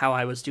how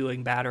I was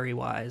doing battery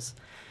wise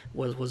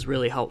was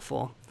really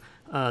helpful.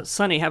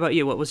 Sunny, how about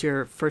you? What was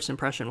your first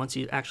impression once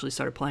you actually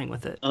started playing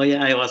with it? Oh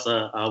yeah, it was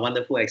a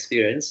wonderful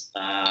experience.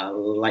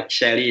 Like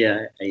Shelly,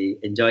 I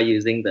enjoy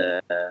using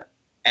the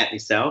app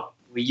itself.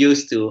 We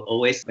used to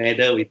always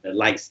meddle with the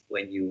lights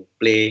when you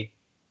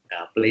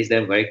place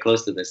them very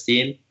close to the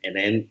scene, and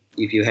then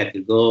if you had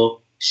to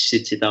go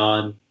switch it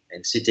on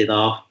and switch it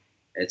off,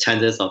 the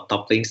chances of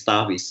toppling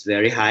stuff is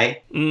very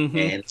high.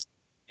 Mm-hmm.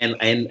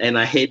 And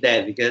I hate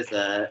that because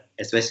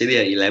especially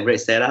an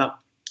elaborate setup.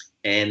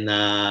 And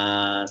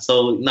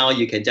so now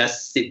you can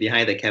just sit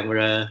behind the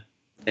camera,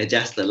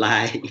 adjust the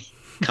light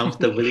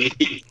comfortably,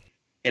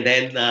 and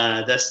then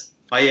just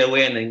fire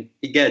away, and then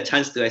you get a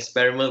chance to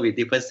experiment with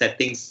different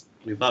settings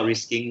without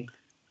risking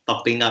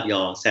topping up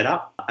your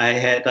setup. I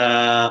had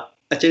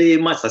actually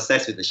much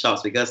success with the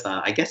shots because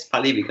I guess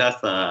partly because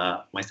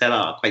my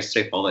setup are quite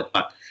straightforward,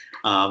 but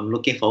I'm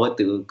looking forward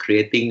to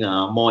creating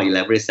a more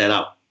elaborate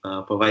setup,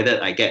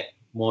 provided I get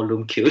more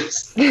Loom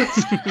Cubes.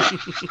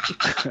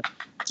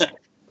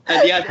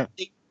 And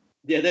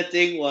the other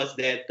thing was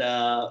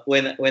that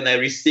when I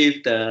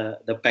received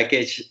the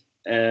package,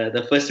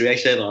 the first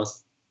reaction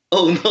was,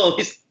 "Oh no,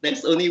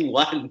 there's only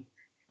one."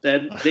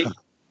 Then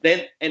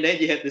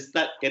you have to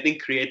start getting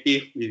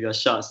creative with your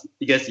shots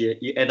because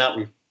you end up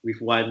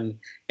with one.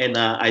 And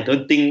I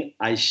don't think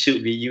I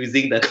should be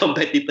using the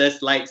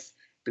competitors' lights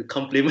to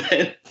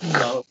complement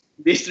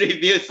this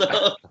review.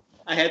 So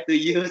I had to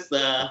use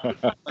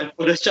my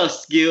Photoshop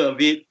skill a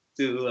bit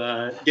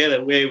to get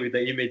away with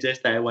the images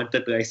that I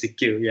wanted to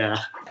execute. Yeah.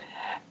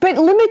 But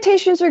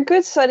limitations are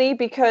good, Sunny,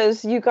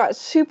 because you got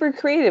super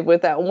creative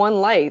with that one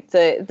light.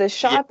 The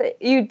shot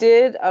that you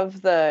did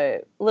of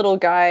the little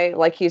guy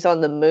like he's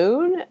on the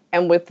moon,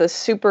 and with the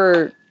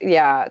super,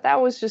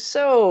 that was just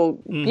so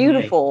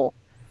beautiful.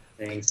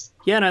 Thanks.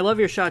 Yeah, and I love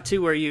your shot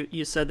too, where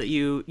you said that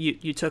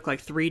you took like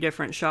 3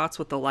 different shots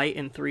with the light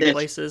in 3 Yes.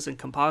 places and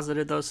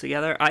composited those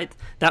together.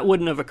 That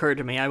wouldn't have occurred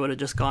to me. I would have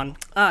just gone,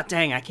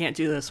 dang, I can't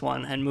do this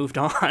one, and moved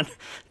on.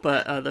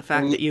 But the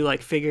fact that you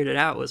like figured it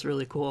out was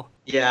really cool.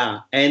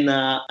 Yeah, and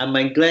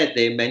I'm glad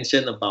they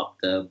mentioned about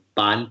the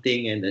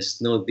bunting and the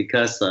snow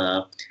because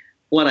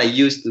what I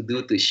used to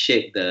do to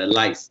shape the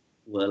lights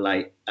were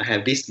like I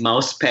have this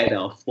mouse pad that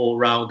I'll fold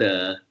around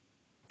the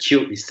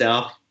cube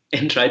itself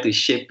and try to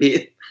shape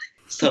it.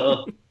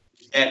 So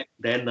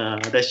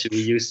that should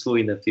be useful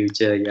in the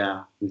future.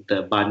 Yeah, with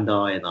the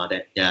bundle and all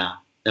that. Yeah,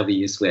 that'll be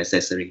useful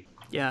accessory.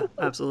 Yeah,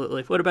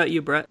 absolutely. What about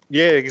you, Brett?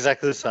 Yeah,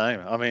 exactly the same.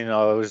 I mean,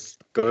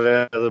 got it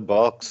out of the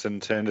box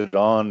and turned it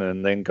on,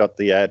 and then got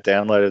the app,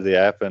 downloaded the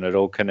app, and it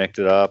all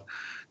connected up.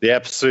 The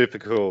app's super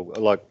cool.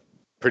 Like,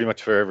 pretty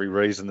much for every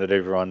reason that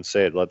everyone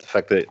said, like the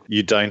fact that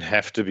you don't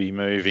have to be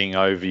moving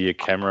over your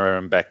camera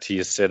and back to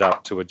your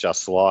setup to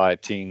adjust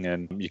lighting,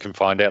 and you can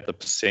find out the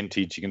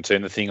percentage. You can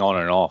turn the thing on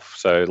and off.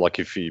 So like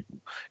if you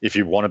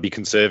want to be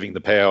conserving the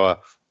power,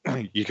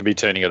 you can be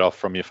turning it off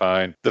from your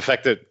phone. The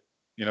fact that,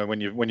 you know, when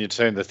you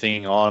turn the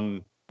thing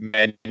on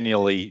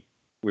manually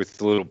with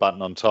the little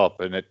button on top,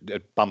 and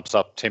it bumps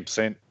up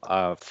 10%,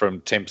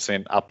 from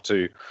 10% up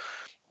to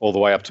all the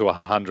way up to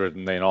 100,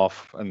 and then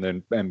off,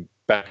 and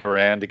back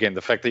around again.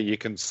 The fact that you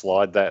can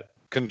slide that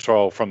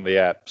control from the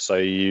app, so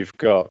you've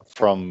got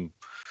from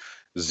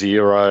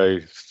 0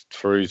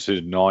 through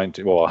to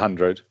 90 or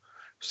 100.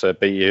 So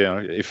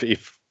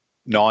if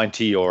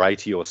 90 or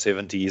 80 or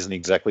 70 isn't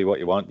exactly what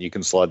you want, you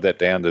can slide that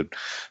down to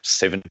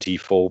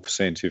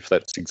 74% if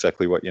that's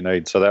exactly what you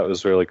need. So that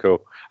was really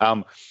cool.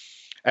 And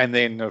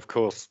then, of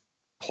course,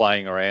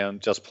 playing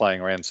around.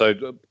 So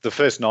the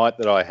first night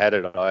that I had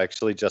it, I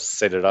actually just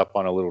set it up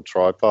on a little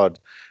tripod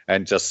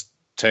and just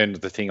turned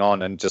the thing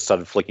on and just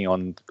started flicking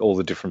on all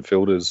the different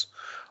filters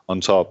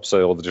on top.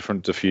 So all the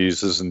different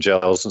diffusers and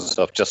gels and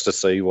stuff, just to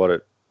see what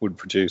it would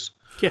produce.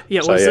 Yeah.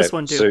 What does this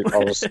one do?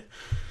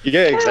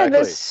 Yeah, exactly. God,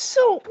 that's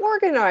so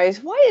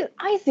organized. Why didn't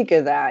I think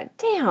of that?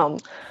 Damn.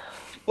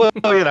 Well,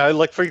 you know,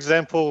 like for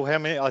example, how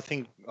many? I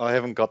think I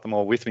haven't got them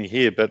all with me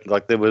here, but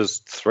like there was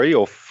 3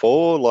 or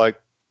 4 like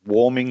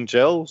warming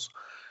gels,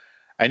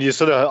 and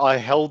I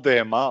held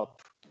them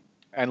up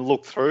and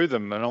looked through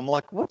them, and I'm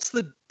like, what's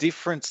the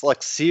difference?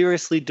 Like,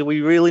 seriously, do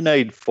we really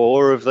need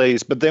 4 of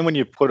these? But then when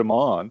you put them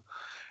on,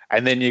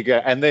 and then you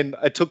go, and then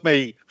it took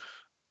me,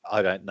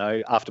 I don't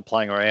know, after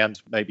playing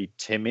around maybe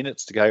 10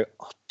 minutes to go,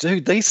 oh,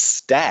 dude, these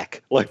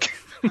stack. Like,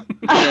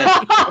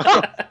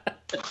 I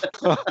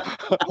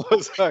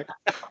was like,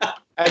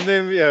 and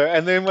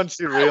then once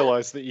you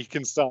realise that you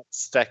can start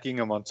stacking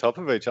them on top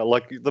of each other,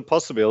 like the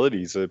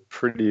possibilities are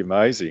pretty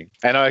amazing.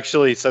 And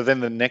so then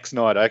the next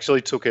night I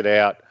actually took it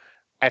out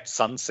at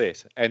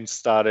sunset and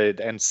sat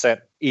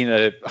in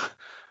a,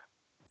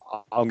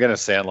 I'm going to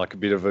sound like a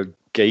bit of a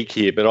geek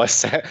here, but I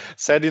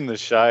sat in the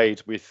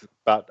shade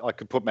but I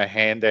could put my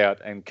hand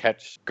out and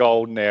catch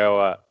golden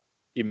hour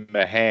in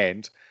my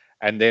hand,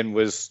 and then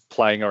was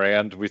playing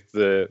around with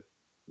the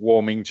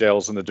warming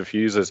gels and the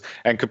diffusers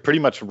and could pretty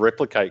much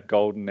replicate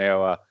golden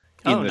hour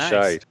in the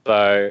shade.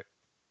 So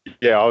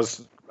yeah, I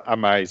was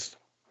amazed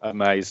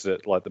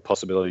at like the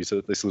possibilities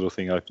that this little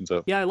thing opens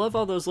up. Yeah, I love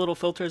all those little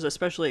filters,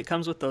 especially it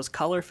comes with those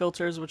color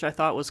filters, which I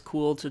thought was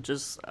cool to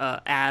just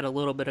add a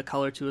little bit of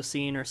color to a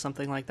scene or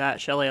something like that.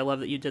 Shelley, I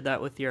love that you did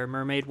that with your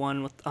mermaid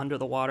one with under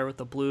the water with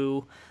the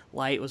blue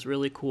light. It was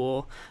really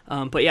cool.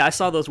 But yeah, I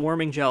saw those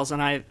warming gels,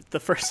 and the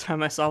first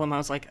time I saw them, I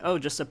was like, oh,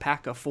 just a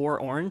pack of 4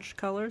 orange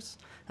colors?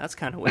 That's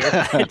kind of weird.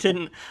 I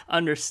didn't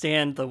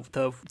understand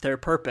their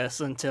purpose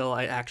until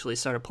I actually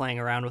started playing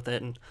around with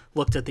it and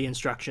looked at the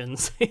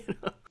instructions. You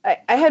know?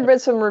 I had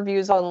read some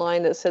reviews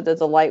online that said that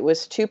the light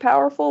was too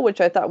powerful, which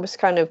I thought was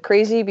kind of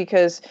crazy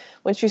because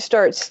once you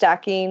start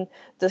stacking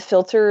the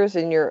filters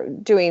and you're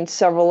doing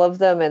several of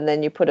them and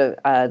then you put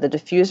the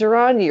diffuser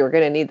on, you're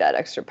going to need that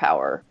extra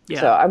power.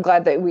 Yeah. So I'm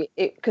glad that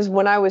because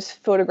when I was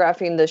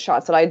photographing the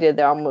shots that I did,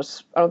 I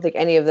don't think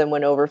any of them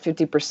went over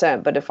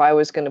 50%, but if I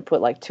was going to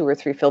put like 2 or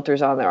 3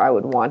 filters on there, I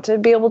would want to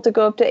be able to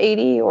go up to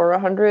 80 or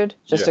 100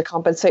 just to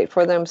compensate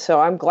for them.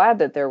 So I'm glad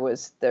that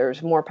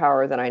there's more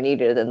power than I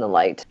needed in the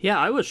light. Yeah,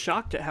 I was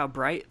shocked at how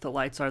bright the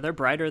lights are. They're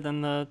brighter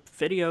than the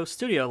video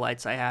studio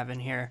lights I have in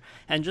here.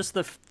 And just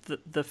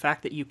the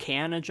fact that you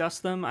can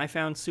adjust them, I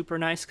found super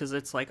nice, because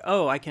it's like,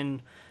 oh, I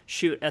can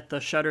shoot at the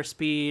shutter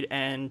speed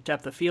and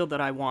depth of field that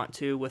I want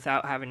to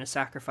without having to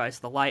sacrifice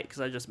the light,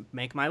 because I just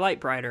make my light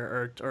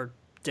brighter or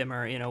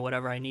dimmer, you know,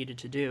 whatever I needed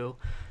to do.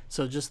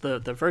 So just the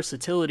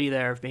versatility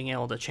there of being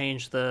able to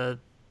change the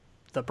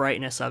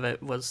brightness of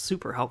it was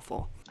super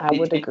helpful. I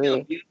would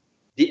agree.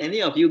 Did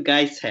any of you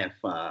guys have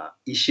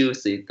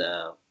issues with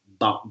the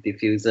bulb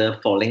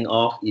diffuser falling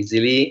off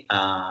easily?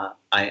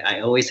 I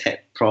always had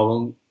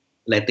problem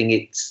letting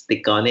it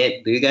stick on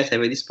it. Do you guys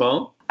have this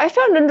problem? I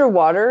found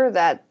underwater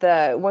that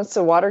once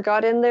the water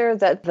got in there,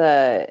 that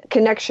the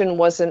connection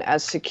wasn't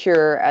as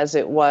secure as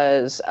it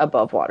was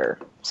above water.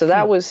 So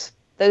that was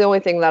the only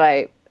thing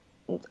that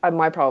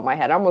my problem I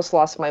had. I almost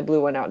lost my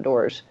blue one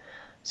outdoors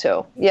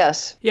So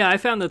yes. Yeah, I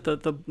found that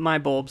the my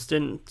bulbs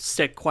didn't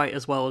stick quite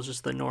as well as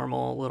just the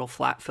normal little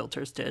flat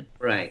filters did.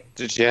 Right.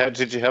 Did you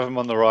have them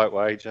on the right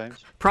way,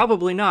 James?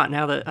 Probably not.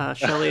 Now that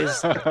Shelley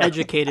has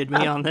educated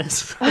me on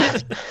this.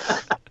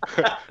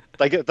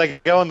 They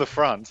go on the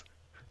front.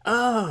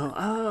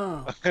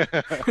 Oh.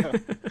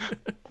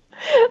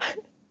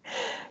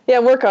 Yeah,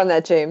 work on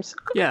that, James.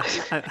 Yeah,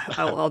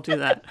 I'll do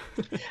that.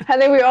 I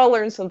think we all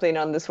learned something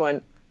on this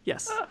one.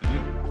 Yes.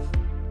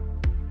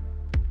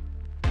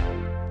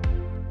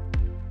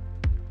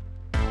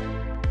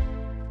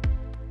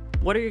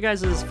 What are your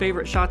guys'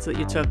 favorite shots that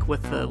you took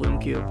with the Lume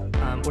Cube?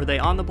 Were they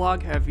on the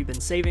blog? Have you been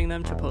saving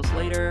them to post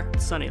later?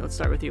 Sunny, let's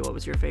start with you. What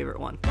was your favorite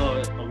one?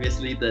 Oh,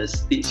 obviously the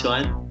Stitch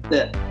one.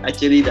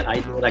 Actually, the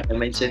idea, like I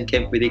mentioned,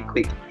 came pretty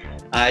quick.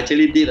 I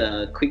actually did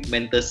a quick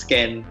mental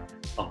scan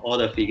of all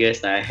the figures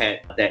that I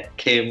had that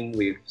came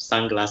with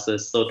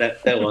sunglasses. So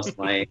that was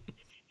my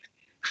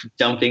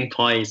jumping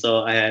point.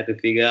 So I had to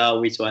figure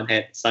out which one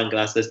had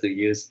sunglasses to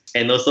use.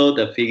 And also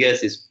the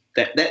figures is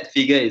that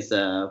figure is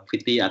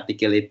pretty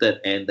articulated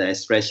and the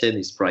expression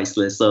is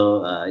priceless.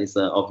 So it's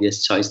an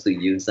obvious choice to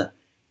use.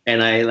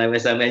 And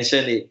as I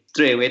mentioned, it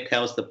straight away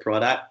tells the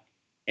product,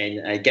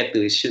 and I get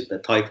to shoot the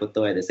toy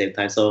photo at the same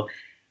time. So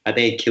I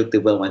think it killed two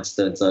birds with one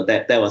stone. So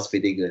that was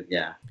pretty good.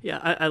 Yeah. Yeah,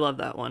 I love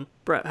that one.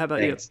 Brett, how about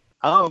Thanks.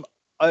 you?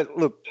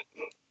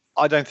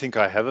 I don't think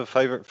I have a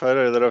favorite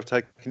photo that I've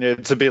taken.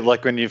 It's a bit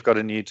like when you've got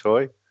a new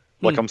toy.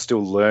 Like I'm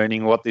still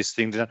learning what this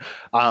thing's done.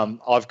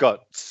 I've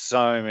got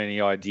so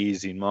many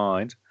ideas in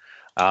mind.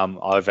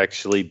 I've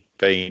actually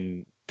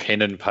been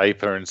pen and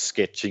paper and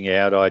sketching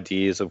out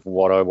ideas of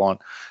what I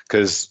want,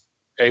 because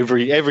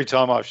every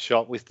time I've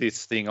shot with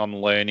this thing, I'm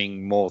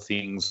learning more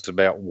things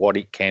about what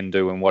it can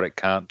do and what it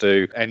can't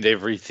do. And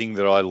everything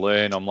that I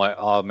learn, I'm like,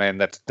 oh man,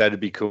 that'd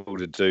be cool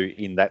to do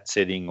in that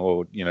setting,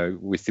 or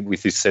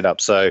with this setup.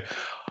 So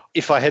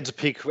if I had to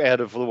pick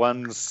out of the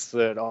ones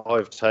that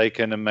I've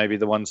taken and maybe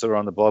the ones that are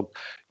on the blog,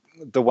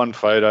 the one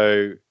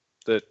photo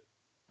that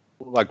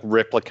like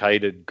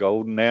replicated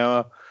Golden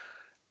Hour,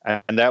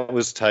 and that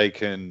was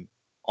taken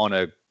on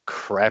a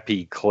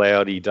crappy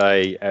cloudy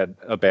day at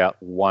about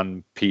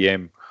 1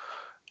 p.m.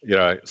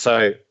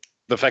 So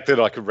the fact that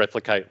I could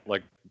replicate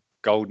like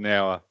Golden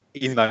Hour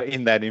in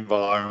that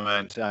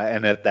environment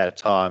and at that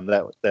time,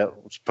 that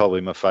was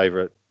probably my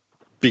favorite,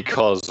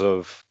 because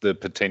of the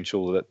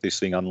potential that this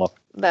thing unlocked.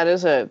 That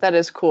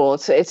is cool.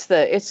 It's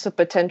the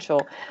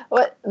potential.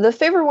 The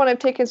favorite one I've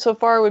taken so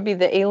far would be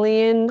the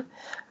alien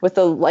with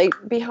the light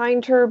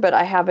behind her, but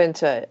I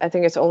haven't. I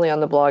think it's only on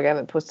the blog. I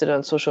haven't posted it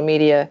on social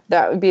media.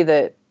 That would be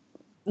the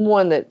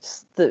one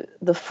that's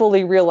the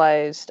fully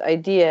realized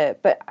idea.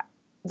 But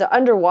the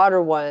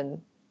underwater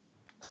one,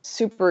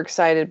 super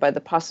excited by the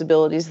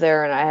possibilities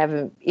there, and I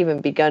haven't even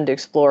begun to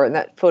explore. And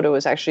that photo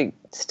is actually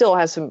still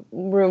has some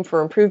room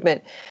for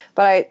improvement.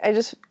 But I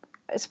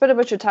spent a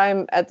bunch of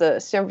time at the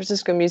San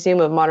Francisco Museum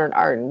of Modern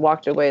Art and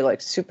walked away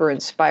like super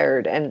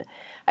inspired. And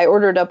I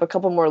ordered up a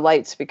couple more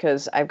lights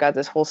because I've got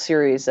this whole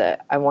series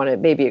that I want to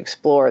maybe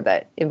explore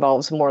that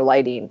involves more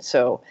lighting.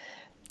 So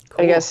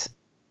cool. I guess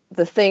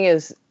the thing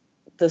is,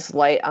 this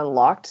light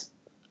unlocked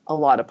a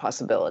lot of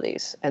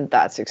possibilities, and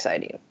that's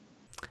exciting.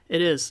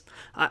 It is.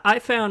 I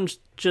found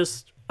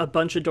just a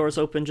bunch of doors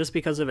open just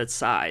because of its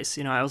size.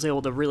 I was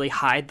able to really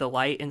hide the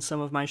light in some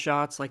of my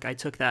shots. Like I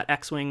took that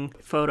X-Wing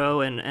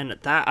photo and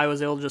that I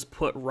was able to just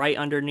put right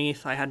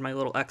underneath. I had my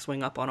little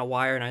X-Wing up on a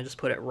wire and I just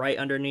put it right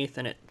underneath,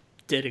 and it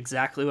did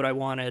exactly what I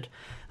wanted.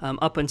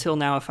 Up until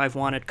now, if I've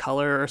wanted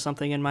color or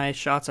something in my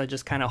shots, I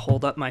just kind of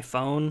hold up my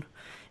phone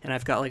and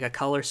I've got like a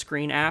color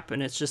screen app,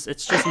 and it's just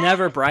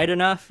never bright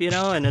enough,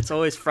 and it's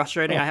always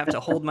frustrating. I have to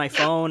hold my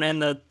phone and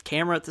the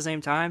camera at the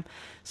same time.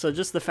 So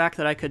just the fact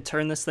that I could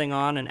turn this thing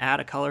on and add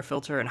a color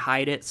filter and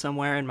hide it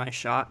somewhere in my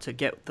shot to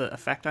get the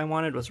effect I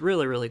wanted was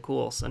really, really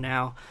cool. So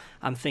now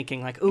I'm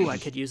thinking like, ooh, I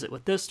could use it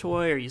with this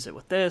toy or use it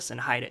with this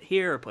and hide it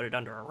here or put it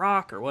under a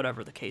rock or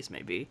whatever the case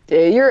may be.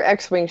 Your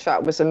X-Wing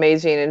shot was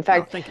amazing. In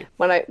fact, thank you.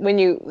 When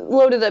you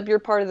loaded up your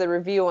part of the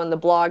review on the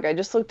blog, I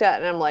just looked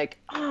at it and I'm like,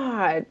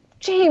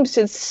 James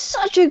did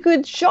such a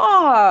good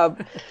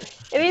job.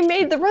 And he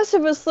made the rest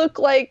of us look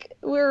like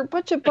we're a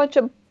bunch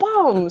of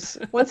bums.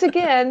 Once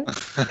again,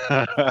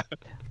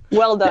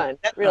 well done.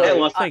 Really. That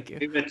was Thank my you.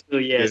 favorite too.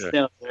 Yes, that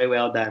was very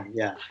well done.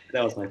 Yeah,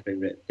 that was my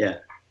favorite. Yeah.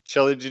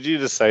 Shelley, did you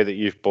just say that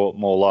you've bought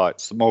more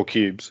lights, more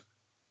cubes?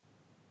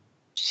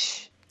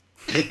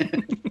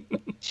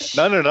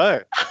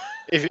 No.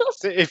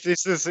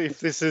 If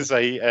this is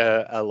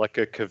a like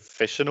a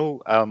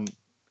confessional, I've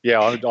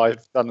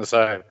done the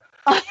same.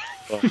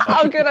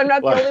 Oh, good. I'm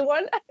not the only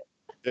one.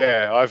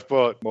 Yeah, I've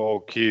bought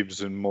more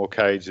cubes and more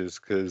cages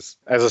because,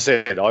 as I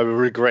said, I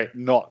regret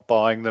not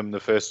buying them the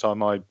first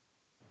time I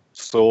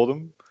saw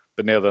them.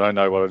 But now that I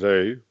know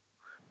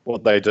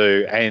what they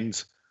do,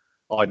 and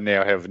I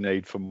now have a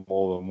need for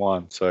more than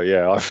one. So,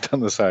 yeah, I've done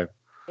the same.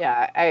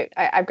 Yeah,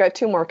 I've got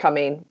 2 more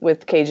coming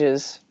with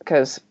cages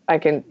because I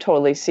can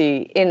totally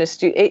see in a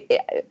studio.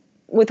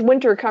 with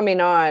winter coming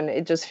on,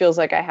 it just feels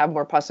like I have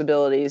more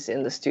possibilities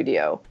in the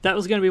studio. That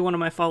was going to be one of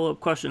my follow-up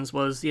questions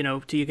was,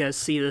 do you guys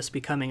see this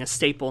becoming a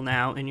staple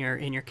now in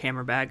your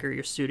camera bag or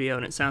your studio?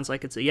 And it sounds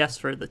like it's a yes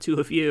for the two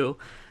of you.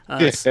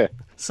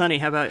 Sonny,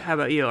 how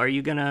about you? Are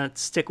you going to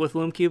stick with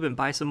LumeCube and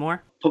buy some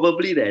more?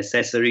 Probably the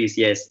accessories,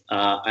 yes.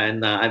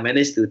 And I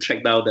managed to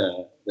track down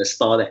the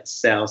store that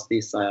sells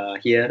this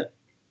here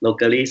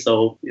locally.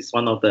 So it's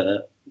one of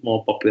the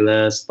more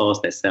popular stores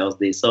that sells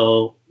this.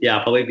 So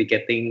yeah, probably be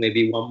getting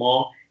maybe one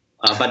more.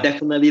 But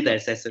definitely the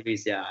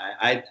accessories, yeah.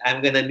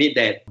 I'm going to need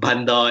that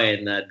bundle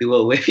and do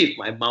away with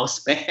my mouse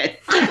pad.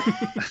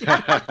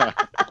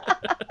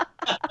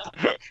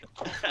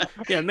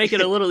 Yeah, make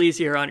it a little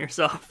easier on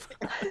yourself.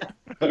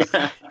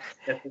 Yeah,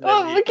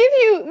 Oh,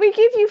 we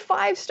give you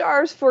 5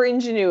 stars for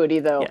ingenuity,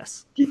 though.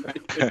 Yes.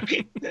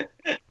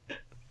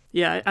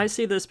 Yeah, I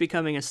see this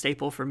becoming a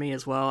staple for me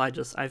as well.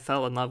 I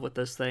fell in love with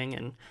this thing,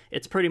 and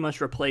it's pretty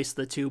much replaced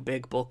the 2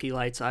 big bulky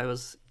lights I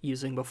was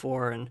using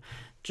before. And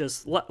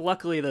just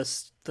luckily,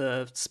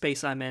 the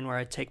space I'm in where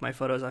I take my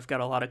photos, I've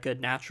got a lot of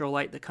good natural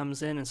light that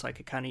comes in, and so I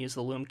could kind of use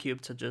the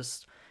LumeCube to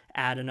just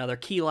add another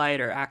key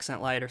light or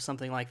accent light or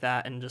something like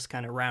that, and just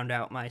kind of round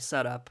out my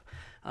setup.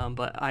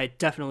 But I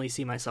definitely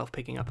see myself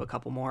picking up a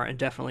couple more, and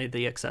definitely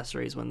the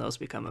accessories when those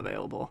become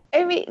available.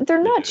 I mean,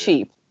 they're not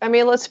cheap. I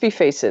mean, let's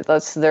face it.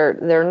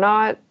 They're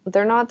not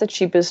the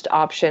cheapest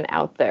option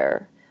out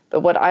there.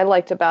 But what I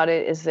liked about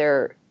it is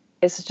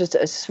it's just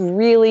a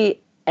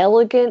really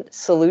elegant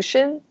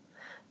solution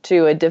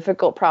to a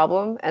difficult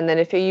problem. And then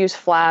if you use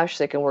flash,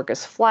 they can work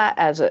as flat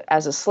as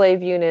a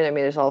slave unit. I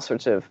mean, there's all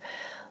sorts of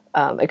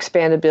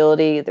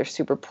expandability. They're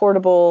super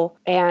portable,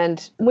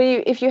 and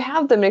if you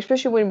have them,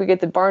 especially when we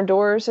get the barn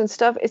doors and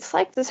stuff, it's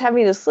like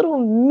having this little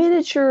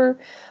miniature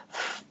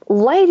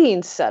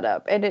lighting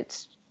setup, and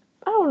it's,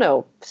 I don't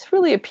know, it's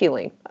really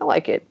appealing. I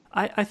like it.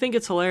 I think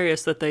it's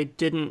hilarious that they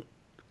didn't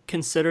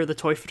consider the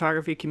toy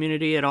photography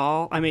community at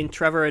all. I mean,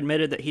 Trevor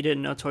admitted that he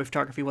didn't know toy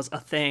photography was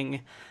a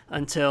thing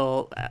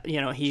until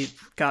he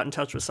got in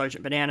touch with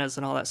Sergeant Bananas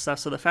and all that stuff.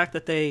 So the fact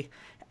that they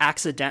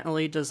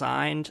accidentally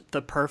designed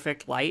the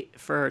perfect light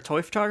for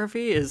toy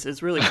photography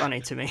is really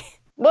funny to me.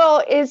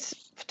 Well,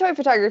 toy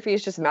photography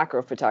is just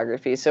macro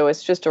photography, so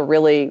it's just a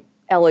really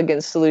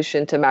elegant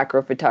solution to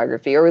macro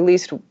photography, or at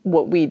least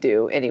what we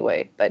do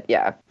anyway. But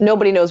yeah,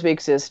 nobody knows we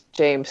exist,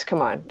 James. Come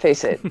on,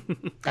 face it.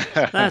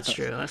 That's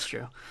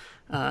true.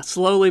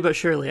 Slowly but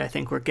surely, I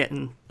think we're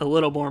getting a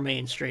little more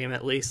mainstream,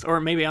 at least. Or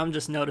maybe I'm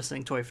just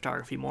noticing toy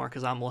photography more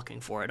because I'm looking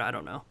for it. I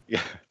don't know.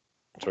 Yeah,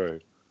 true.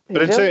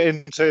 But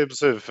in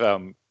terms of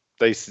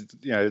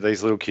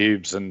these little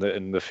cubes and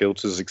the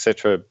filters,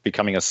 etc.,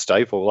 becoming a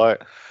staple,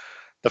 like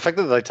the fact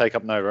that they take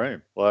up no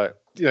room, like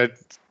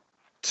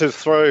to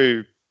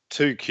throw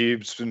 2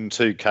 cubes and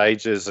 2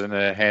 cages and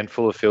a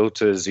handful of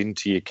filters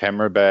into your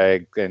camera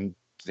bag and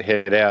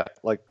head out,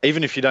 like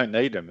even if you don't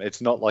need them,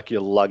 it's not like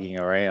you're lugging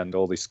around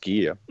all this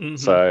gear. Mm-hmm.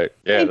 So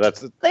yeah,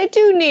 they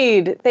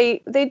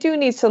do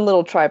need some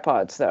little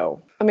tripods,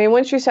 though. I mean,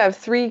 once you have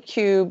 3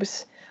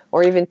 cubes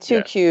or even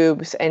 2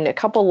 cubes and a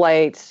couple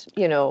lights,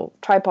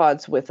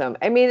 tripods with them.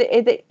 I mean,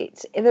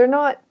 they're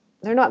not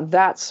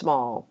that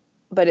small,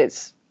 but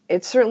it's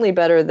certainly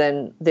better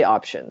than the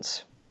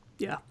options.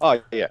 Yeah.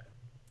 Oh yeah.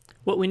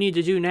 What we need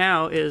to do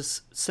now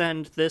is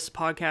send this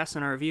podcast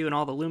and our review and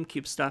all the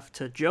LumeCube stuff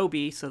to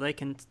Joby so they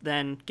can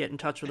then get in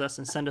touch with us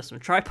and send us some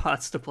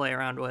tripods to play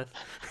around with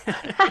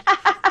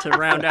to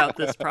round out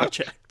this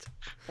project.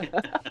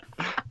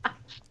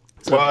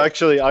 So, well, I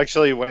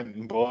actually went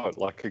and bought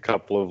like a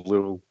couple of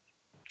little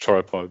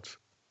tripods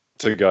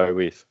to go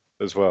with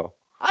as well.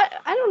 I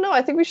don't know.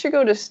 I think we should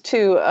go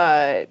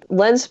to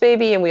Lens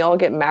Baby and we all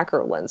get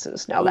macro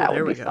lenses. Now that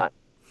would be fun.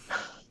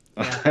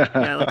 Yeah,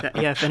 I like that.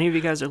 Yeah, if any of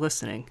you guys are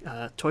listening,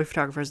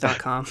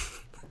 toyphotographers.com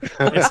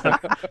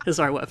is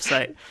our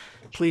website.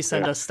 Please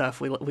send us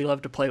stuff. We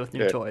love to play with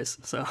new toys.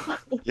 So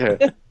yeah,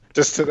 and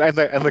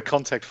the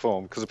contact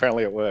form, because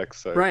apparently it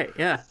works. So. Right.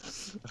 Yeah.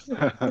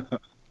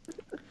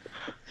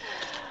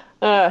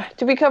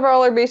 Did we cover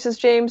all our bases,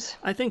 James?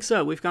 I think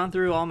so. We've gone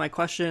through all my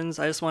questions.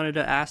 I just wanted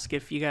to ask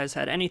if you guys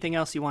had anything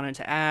else you wanted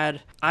to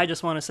add. I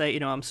just want to say,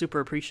 I'm super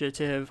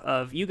appreciative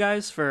of you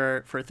guys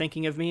for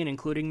thinking of me and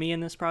including me in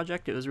this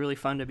project. It was really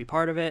fun to be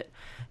part of it.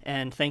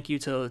 And thank you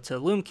to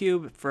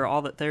LumeCube for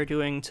all that they're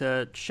doing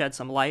to shed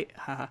some light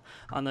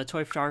on the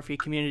toy photography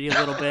community a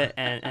little bit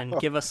and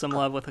give us some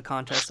love with the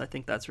contest. I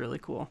think that's really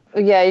cool.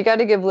 Yeah, you got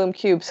to give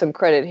LumeCube some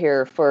credit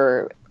here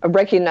for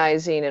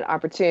recognizing an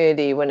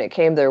opportunity when it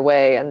came their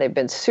way, and they've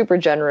been super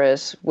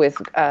generous with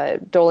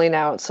doling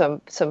out some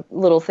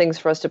little things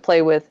for us to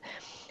play with,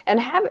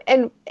 and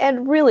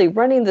really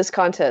running this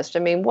contest. I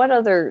mean, what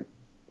other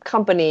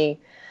company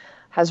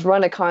has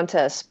run a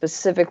contest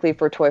specifically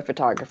for toy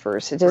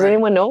photographers? Does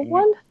anyone know of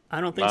one?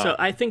 I don't think so.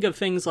 I think of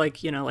things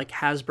like, like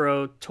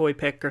Hasbro Toy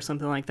Pick or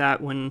something like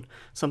that when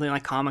something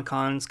like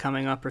Comic-Con's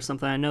coming up or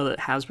something. I know that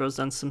Hasbro's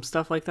done some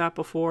stuff like that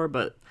before,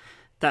 but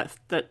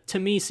that to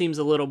me seems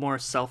a little more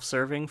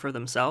self-serving for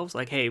themselves.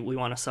 Like, hey, we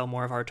want to sell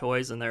more of our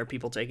toys, and there are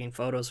people taking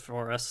photos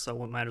for us, so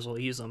we might as well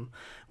use them.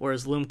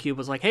 Whereas LoomCube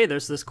was like, hey,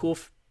 there's this cool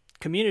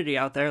community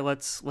out there.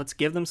 Let's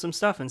give them some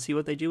stuff and see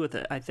what they do with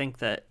it. I think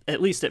that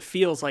at least it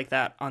feels like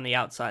that on the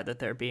outside, that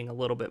they're being a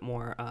little bit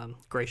more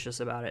gracious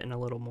about it and a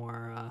little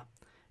more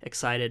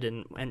excited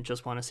and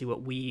just want to see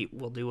what we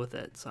will do with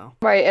it. So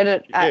right,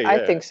 and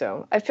I think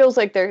so. It feels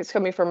like it's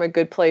coming from a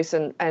good place,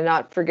 and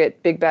not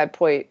forget Big Bad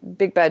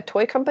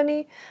Toy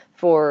Company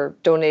for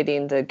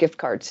donating the gift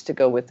cards to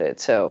go with it.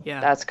 So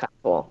that's kind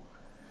of cool.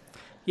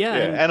 Yeah,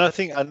 and I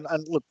think and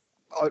look,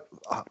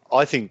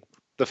 I think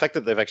the fact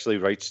that they've actually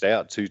reached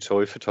out to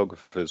toy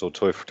photographers or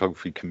toy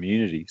photography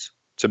communities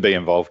to be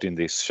involved in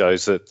this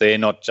shows that they're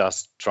not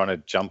just trying to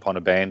jump on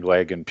a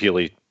bandwagon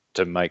purely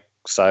to make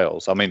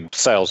sales. I mean,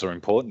 sales are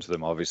important to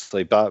them,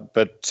 obviously, but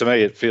to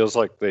me, it feels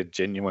like they're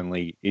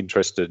genuinely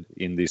interested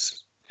in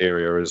this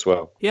area as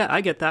well. Yeah,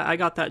 I get that. I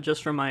got that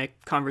just from my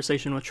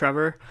conversation with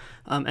Trevor,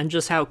 and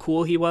just how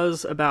cool he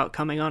was about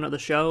coming on to the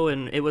show.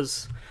 And it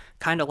was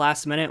kind of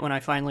last minute when I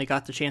finally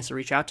got the chance to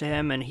reach out to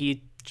him, and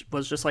he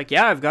was just like,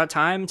 yeah, I've got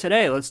time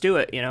today, let's do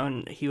it,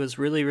 and he was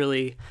really,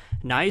 really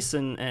nice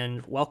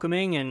and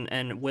welcoming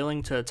and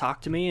willing to talk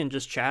to me and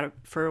just chat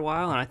for a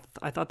while, and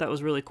I thought that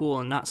was really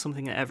cool and not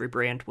something that every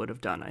brand would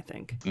have done, I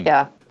think.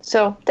 Yeah,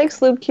 so thanks,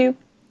 LoomCube.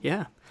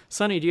 Yeah.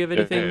 Sonny, do you have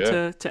anything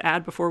to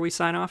add before we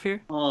sign off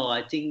here?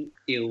 I think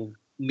you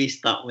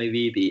missed out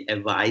maybe the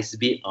advice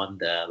bit on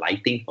the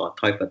lighting for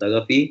toy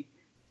photography.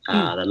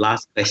 The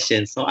last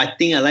question. So I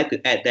think I'd like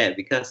to add that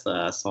because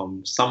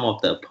some of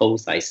the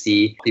posts I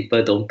see,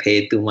 people don't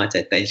pay too much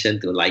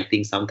attention to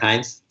lighting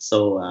sometimes.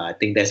 So I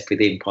think that's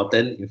pretty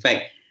important. In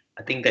fact,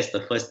 I think that's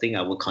the first thing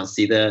I would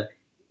consider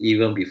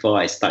even before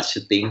I start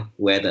shooting,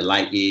 where the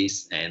light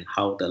is and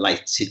how the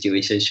light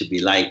situation should be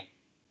like,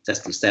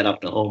 just to set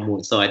up the whole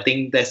mood. So I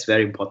think that's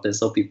very important.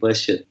 So people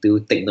should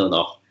take note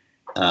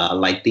of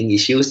lighting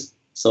issues.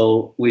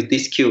 So with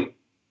this cube,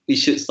 we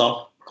should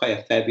solve quite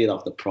a fair bit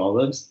of the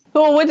problems.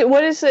 Well,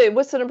 what's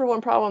the number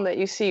one problem that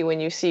you see when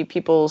you see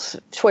people's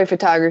toy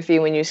photography,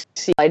 when you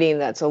see lighting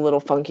that's a little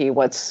funky?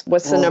 What's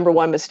the number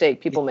one mistake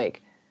people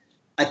make?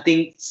 I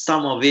think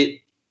some of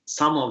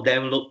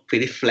them look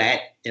pretty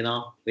flat,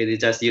 where they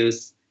just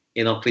use,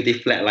 pretty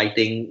flat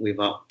lighting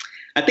without.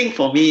 I think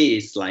for me,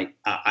 it's like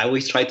I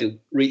always try to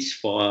reach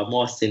for a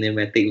more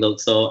cinematic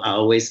look. So I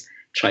always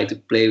try to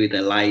play with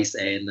the lights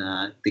and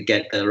to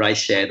get the right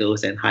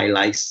shadows and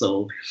highlights.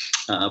 So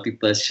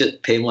people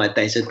should pay more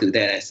attention to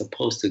that as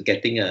opposed to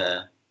getting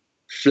a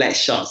flat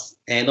shots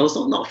and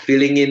also not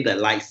filling in the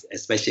lights,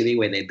 especially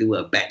when they do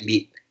a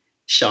backlit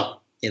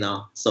shot,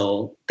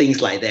 So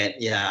things like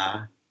that,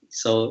 yeah.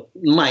 So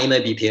minor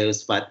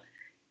details, but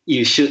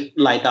you should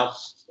light up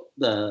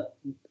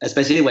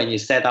especially when you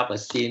set up a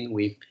scene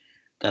with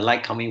the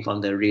light coming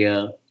from the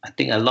rear. I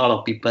think a lot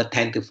of people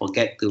tend to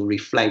forget to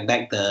reflect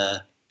back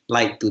the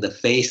light to the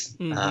face,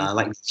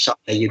 like the shot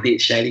that you did,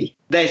 Shelly.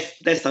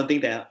 That's something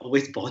that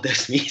always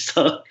bothers me.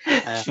 So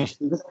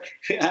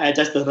I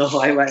just don't know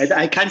why.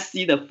 I can't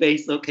see the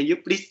face. So can you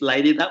please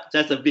light it up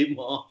just a bit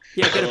more?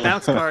 Yeah, get a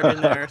bounce card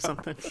in there or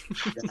something.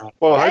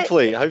 Well,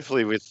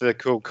 hopefully with the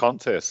cool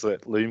contest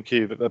that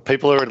LoomCube,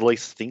 people are at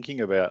least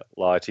thinking about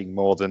lighting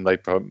more than they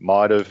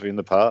might have in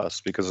the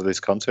past because of this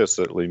contest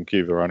that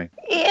LoomCube are running.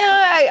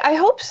 Yeah, I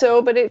hope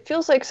so, but it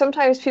feels like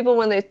sometimes people,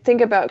 when they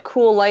think about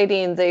cool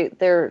lighting,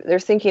 they're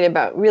thinking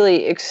about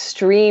really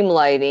extreme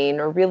lighting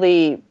or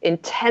really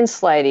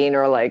intense lighting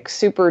or like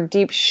super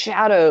deep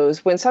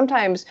shadows, when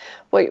sometimes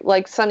what,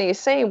 like Sonny is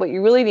saying, what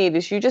you really need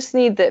is you just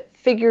need the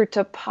figure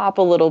to pop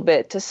a little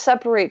bit, to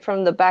separate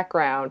from the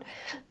background,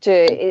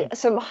 to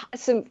some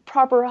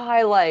proper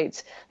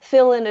highlights,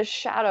 fill in a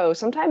shadow.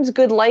 Sometimes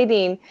good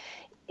lighting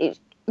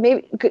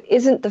maybe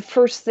isn't the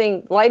first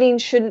thing. Lighting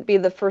shouldn't be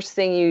the first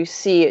thing you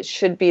see. It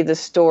should be the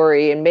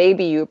story, and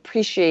maybe you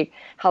appreciate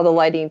how the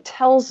lighting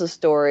tells the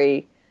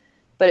story,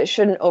 but it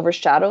shouldn't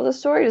overshadow the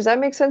story. Does that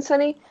make sense,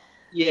 Sonny?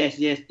 Yes.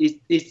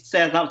 It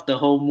sets up the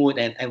whole mood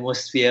and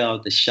atmosphere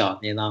of the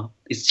shot,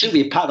 It should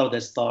be part of the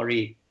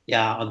story,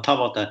 yeah, on top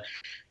of the,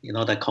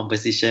 the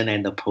composition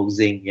and the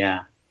posing,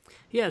 yeah.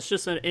 Yeah, it's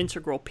just an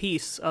integral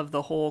piece of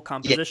the whole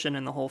composition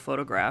and the whole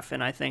photograph,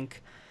 and I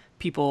think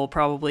people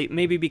probably,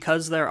 maybe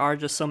because there are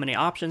just so many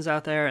options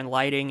out there, and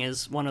lighting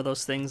is one of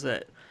those things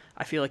that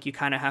I feel like you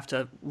kind of have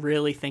to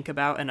really think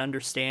about and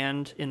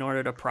understand in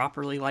order to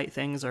properly light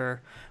things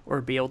or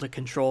be able to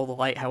control the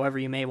light however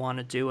you may want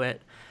to do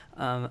it.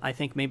 I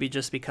think maybe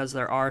just because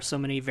there are so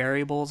many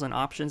variables and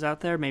options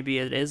out there, maybe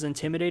it is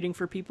intimidating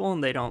for people,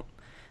 and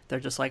they're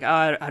just like,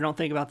 oh, I don't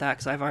think about that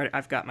because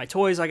I've got my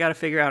toys I got to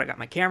figure out, I got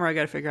my camera I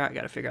got to figure out, I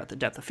got to figure out the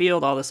depth of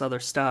field, all this other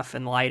stuff,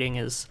 and lighting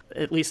is,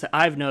 at least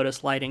I've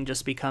noticed, lighting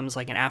just becomes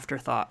like an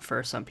afterthought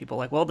for some people.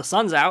 Like, well, the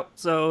sun's out,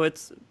 so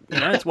it's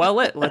well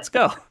lit, let's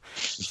go.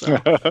 So.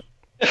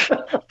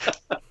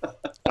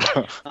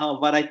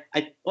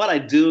 What I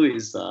do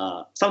is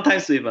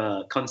sometimes with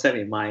a concept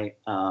in mind,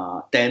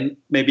 then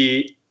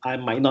maybe I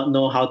might not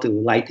know how to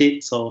light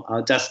it, so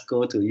I'll just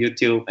go to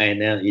YouTube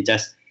and then you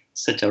just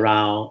search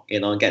around,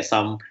 get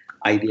some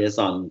ideas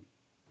on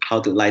how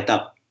to light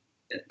up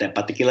that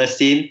particular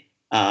scene.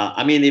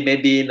 It may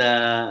be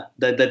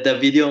the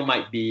video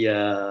might be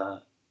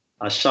a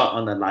shot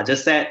on a larger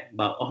set,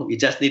 but all we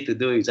just need to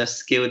do is just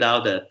scale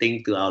down the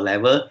thing to our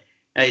level,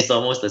 and it's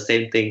almost the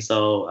same thing.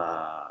 So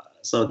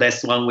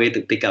that's one way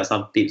to pick up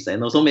some tips,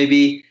 and also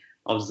maybe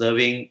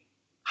observing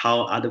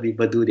how other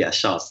people do their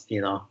shots,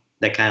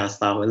 that kind of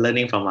stuff. We're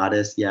learning from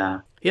others. Yeah,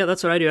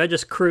 that's what I do. I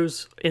just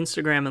cruise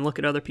Instagram and look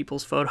at other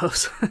people's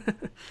photos.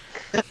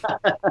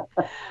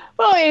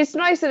 Well, it's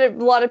nice that a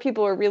lot of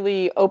people are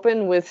really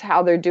open with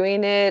how they're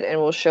doing it and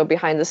will show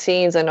behind the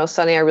scenes. I know,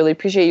 Sunny, I really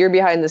appreciate your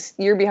behind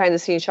the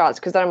scenes shots,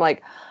 because then I'm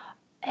like,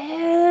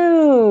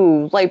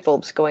 oh, light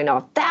bulbs going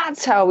off.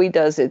 That's how he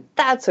does it.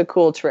 That's a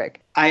cool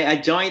trick. I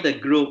joined a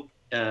group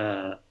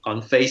on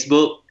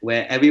Facebook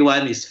where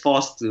everyone is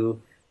forced to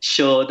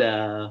show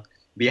the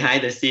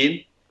behind the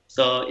scene.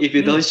 So if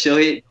you don't show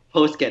it,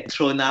 posts get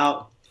thrown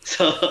out.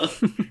 So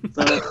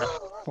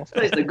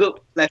it's a good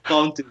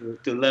platform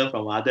to learn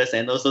from others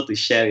and also to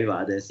share with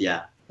others.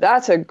 Yeah.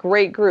 That's a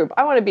great group.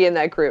 I want to be in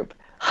that group.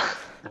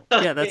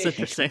 Yeah, that's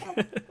interesting.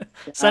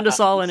 Send us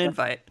all an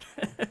invite.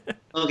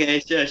 Okay,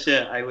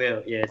 sure. I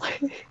will. Yes.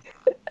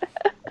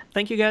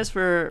 Thank you guys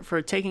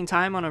for taking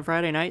time on a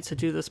Friday night to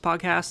do this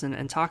podcast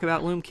and talk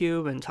about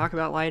LoomCube and talk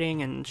about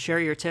lighting and share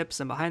your tips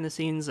and behind the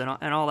scenes and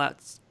all that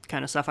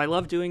kind of stuff. I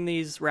love doing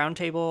these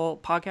roundtable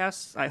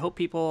podcasts. I hope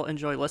people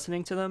enjoy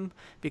listening to them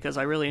because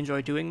I really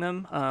enjoy doing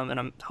them, and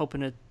I'm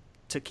hoping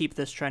to keep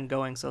this trend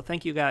going. So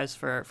thank you guys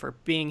for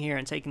being here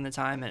and taking the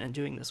time and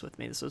doing this with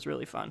me. This was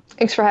really fun.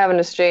 Thanks for having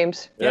us,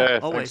 James. Yeah,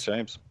 always.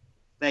 Thanks,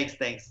 James.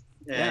 Thanks.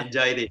 Yeah.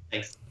 Enjoyed it.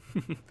 Thanks.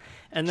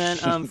 And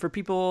then for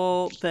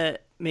people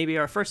that maybe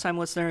are first-time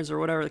listeners or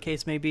whatever the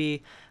case may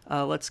be,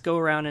 let's go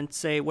around and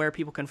say where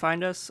people can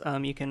find us.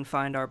 You can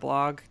find our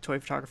blog,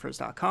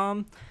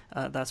 toyphotographers.com.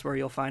 That's where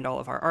you'll find all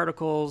of our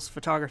articles,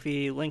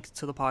 photography, links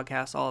to the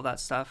podcast, all of that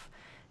stuff.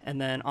 And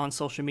then on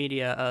social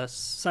media,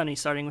 Sunny,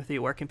 starting with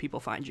you, where can people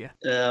find you?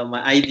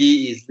 My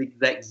ID is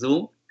Zigzag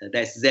Zoom.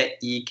 That's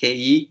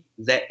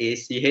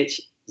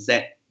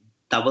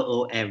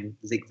ZEKEZZOOM,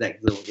 Zigzag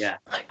Zoom. Yeah.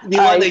 Do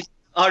you want the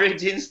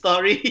origin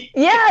story?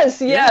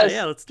 Yes.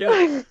 Yeah, let's do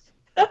it.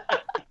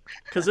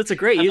 Because it's a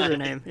great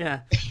username.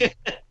 Yeah.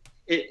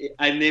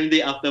 I named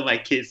it after my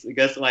kids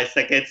because my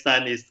second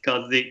son is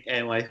called Zig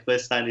and my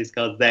first son is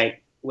called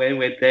Zag. When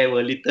they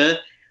were little,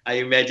 I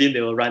imagine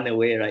they will run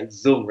away, right?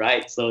 Zoom,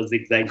 right? So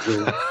Zigzag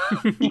Zoom.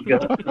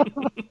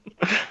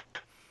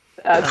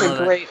 That's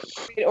a great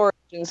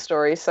origin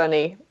story,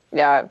 Sunny.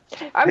 Yeah.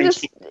 I'm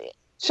just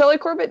Shelley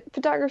Corbett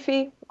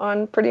Photography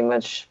on pretty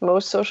much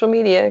most social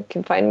media. You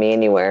can find me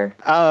anywhere.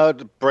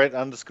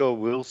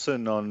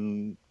 Brett_Wilson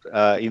on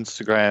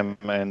Instagram,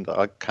 and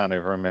I can't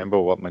even remember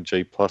what my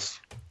G+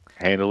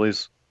 handle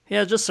is.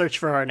 Yeah, just search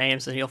for our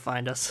names and you'll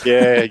find us.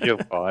 Yeah, you'll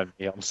find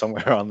me. I'm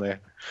somewhere on there.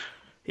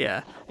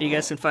 Yeah. You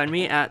guys can find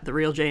me at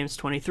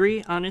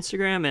TheRealJames23 on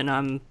Instagram, and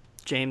I'm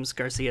James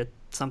Garcia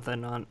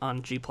something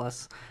on G+.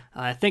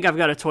 I think I've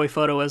got a toy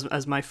photo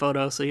as my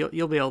photo, so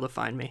you'll be able to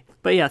find me.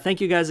 But yeah, thank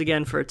you guys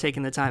again for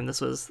taking the time.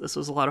 This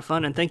was a lot of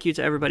fun, and thank you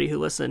to everybody who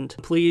listened.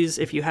 Please,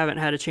 if you haven't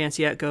had a chance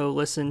yet, go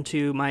listen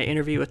to my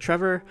interview with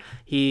Trevor.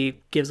 He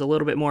gives a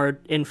little bit more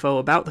info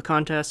about the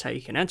contest, how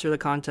you can enter the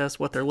contest,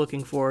 what they're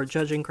looking for,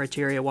 judging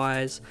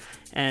criteria-wise,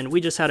 and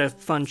we just had a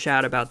fun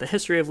chat about the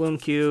history of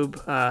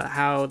LoomCube,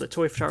 how the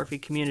toy photography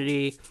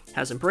community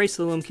has embraced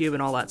the LoomCube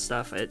and all that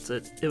stuff.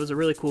 It was a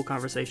really cool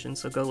conversation,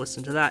 so go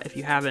listen to that if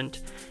you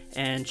haven't,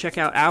 and check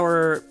out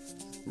our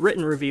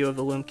written review of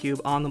the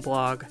LoomCube on the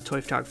blog,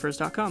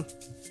 toyphotographers.com.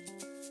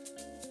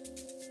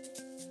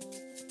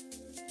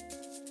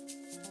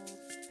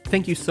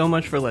 Thank you so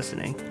much for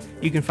listening.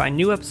 You can find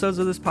new episodes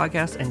of this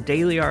podcast and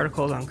daily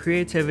articles on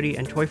creativity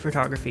and toy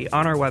photography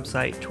on our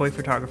website,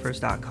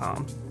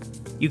 toyphotographers.com.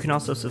 You can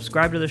also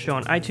subscribe to the show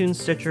on iTunes,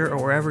 Stitcher,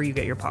 or wherever you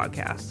get your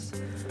podcasts.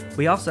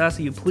 We also ask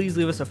that you please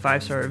leave us a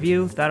 5-star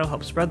review. That'll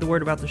help spread the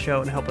word about the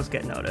show and help us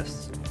get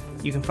noticed.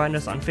 You can find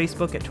us on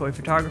Facebook at Toy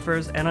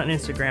Photographers and on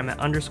Instagram at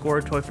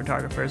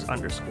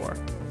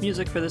 _toyphotographers_.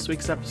 Music for this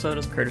week's episode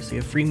is courtesy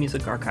of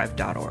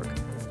freemusicarchive.org.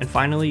 And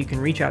finally, you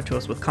can reach out to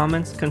us with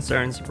comments,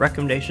 concerns,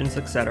 recommendations,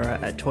 etc.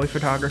 at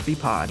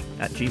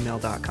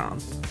toyphotographypod@gmail.com.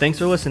 Thanks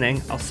for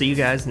listening. I'll see you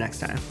guys next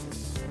time.